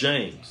brother of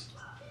James.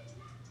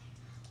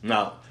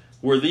 Now,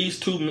 was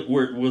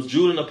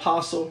Jude an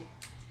apostle?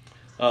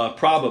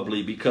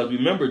 Probably, because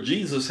remember,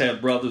 Jesus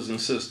had brothers and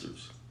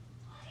sisters.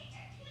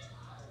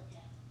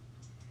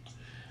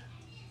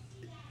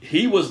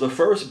 He was the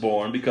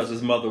firstborn because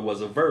his mother was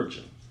a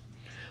virgin.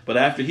 But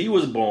after he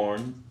was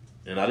born,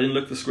 and I didn't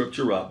look the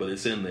scripture up, but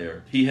it's in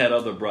there, he had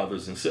other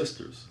brothers and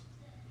sisters.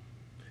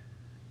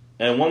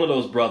 And one of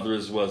those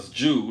brothers was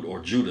Jude,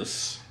 or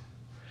Judas,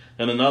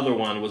 and another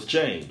one was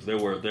James. There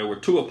were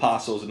two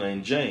apostles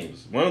named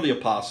James. One of the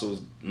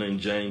apostles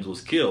named James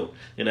was killed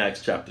in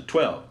Acts chapter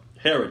 12.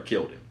 Herod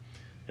killed him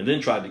and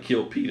then tried to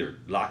kill Peter,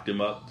 locked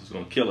him up, was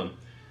going to kill him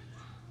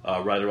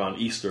right around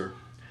Easter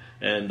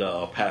and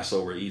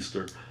Passover,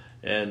 Easter.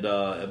 And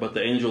but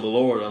the angel of the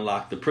Lord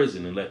unlocked the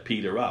prison and let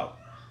Peter out.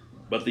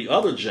 But the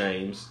other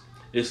James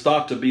is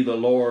thought to be the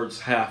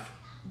Lord's half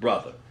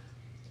brother,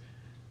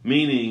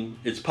 meaning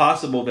it's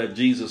possible that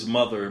Jesus'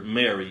 mother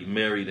Mary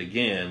married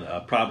again,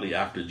 probably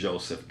after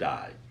Joseph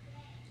died.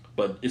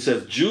 But it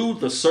says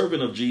Jude, the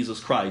servant of Jesus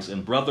Christ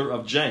and brother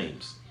of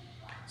James.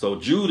 So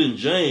Jude and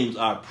James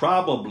are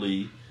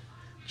probably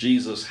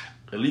Jesus,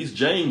 at least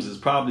James is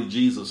probably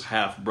Jesus'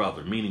 half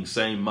brother, meaning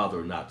same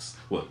mother, not,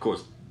 well, of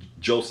course,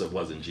 Joseph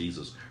wasn't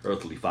Jesus'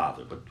 earthly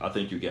father, but I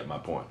think you get my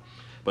point.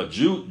 But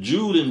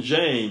Jude and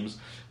James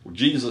were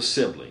Jesus'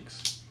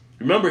 siblings.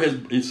 Remember,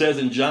 it says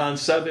in John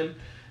 7,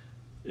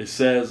 it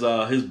says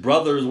his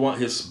brothers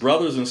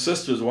and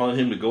sisters wanted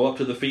him to go up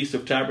to the Feast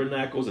of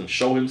Tabernacles and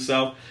show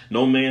himself.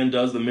 No man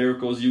does the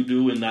miracles you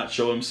do and not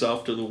show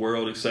himself to the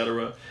world,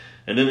 etc.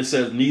 And then it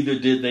says, neither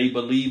did they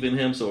believe in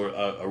him.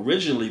 So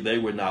originally they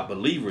were not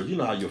believers. You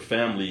know how your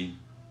family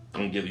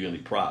don't give you any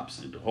props.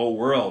 The whole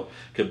world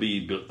could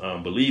be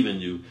believe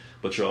in you,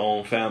 but your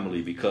own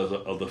family, because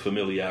of the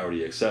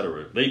familiarity,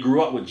 etc. They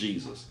grew up with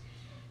Jesus.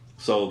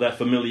 So that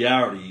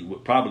familiarity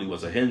probably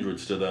was a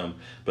hindrance to them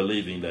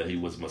believing that he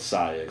was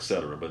Messiah,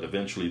 etc. But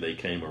eventually they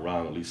came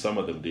around, at least some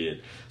of them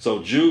did.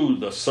 So Jude,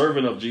 the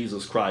servant of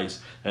Jesus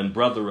Christ and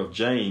brother of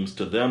James,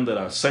 to them that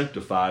are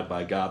sanctified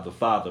by God the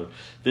Father.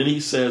 Then he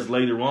says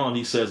later on,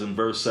 he says in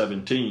verse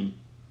 17,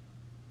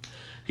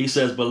 he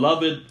says,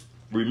 beloved,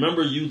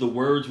 remember you the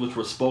words which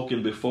were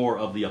spoken before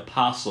of the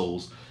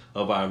apostles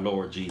of our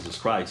Lord Jesus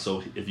Christ.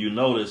 So if you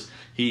notice,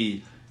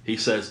 he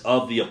says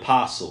of the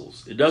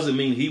apostles. It doesn't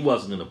mean he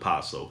wasn't an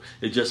apostle.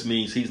 It just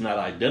means he's not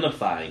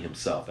identifying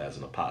himself as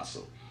an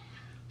apostle.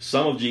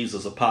 Some of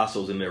Jesus'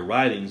 apostles in their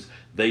writings,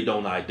 they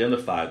don't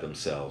identify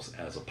themselves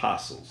as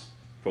apostles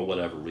for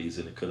whatever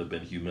reason. It could have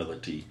been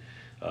humility.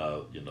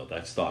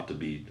 That's thought to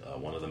be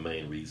one of the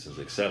main reasons,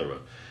 etc.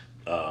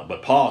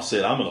 But Paul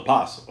said, I'm an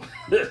apostle.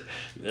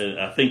 And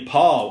I think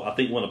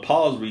one of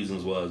Paul's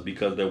reasons was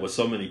because there were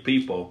so many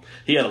people.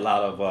 He had a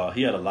lot of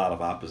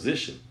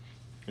opposition.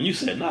 And you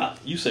say,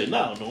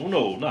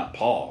 no, not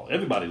Paul.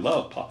 Everybody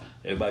loved Paul.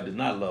 Everybody did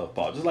not love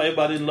Paul. Just like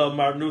everybody didn't love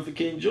Martin Luther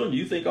King Jr.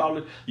 You think all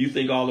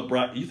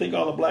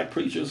the black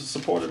preachers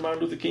supported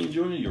Martin Luther King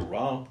Jr.? You're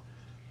wrong.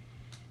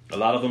 A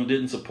lot of them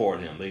didn't support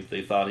him.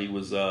 They thought he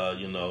was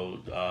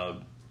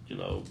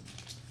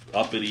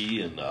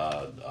uppity and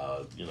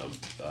a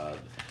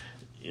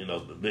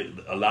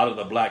lot of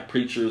the black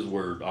preachers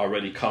were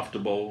already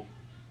comfortable.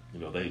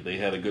 They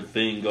had a good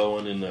thing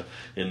going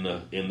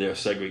in their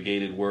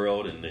segregated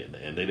world, and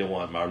they didn't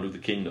want Martin Luther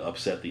King to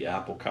upset the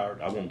apple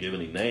cart. I won't give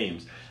any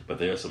names, but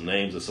there are some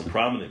names of some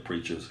prominent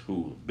preachers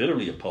who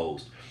bitterly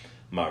opposed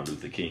Martin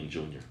Luther King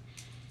Jr.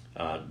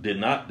 Did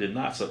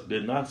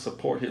not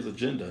support his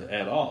agenda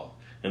at all.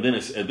 And then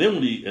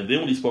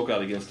when he spoke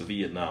out against the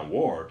Vietnam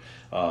War,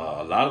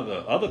 a lot of the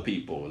other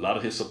people, a lot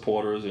of his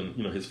supporters and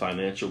his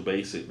financial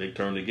base, they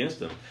turned against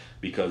him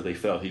because they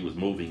felt he was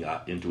moving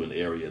out into an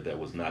area that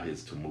was not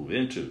his to move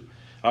into.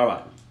 All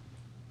right.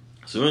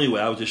 So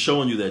anyway, I was just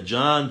showing you that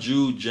John,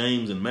 Jude,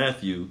 James, and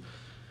Matthew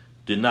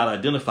did not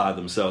identify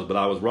themselves, but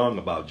I was wrong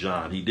about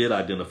John. He did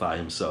identify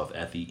himself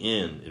at the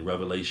end in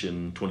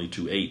Revelation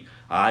 22:8.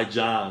 I,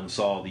 John,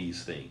 saw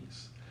these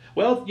things.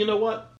 Well, you know what?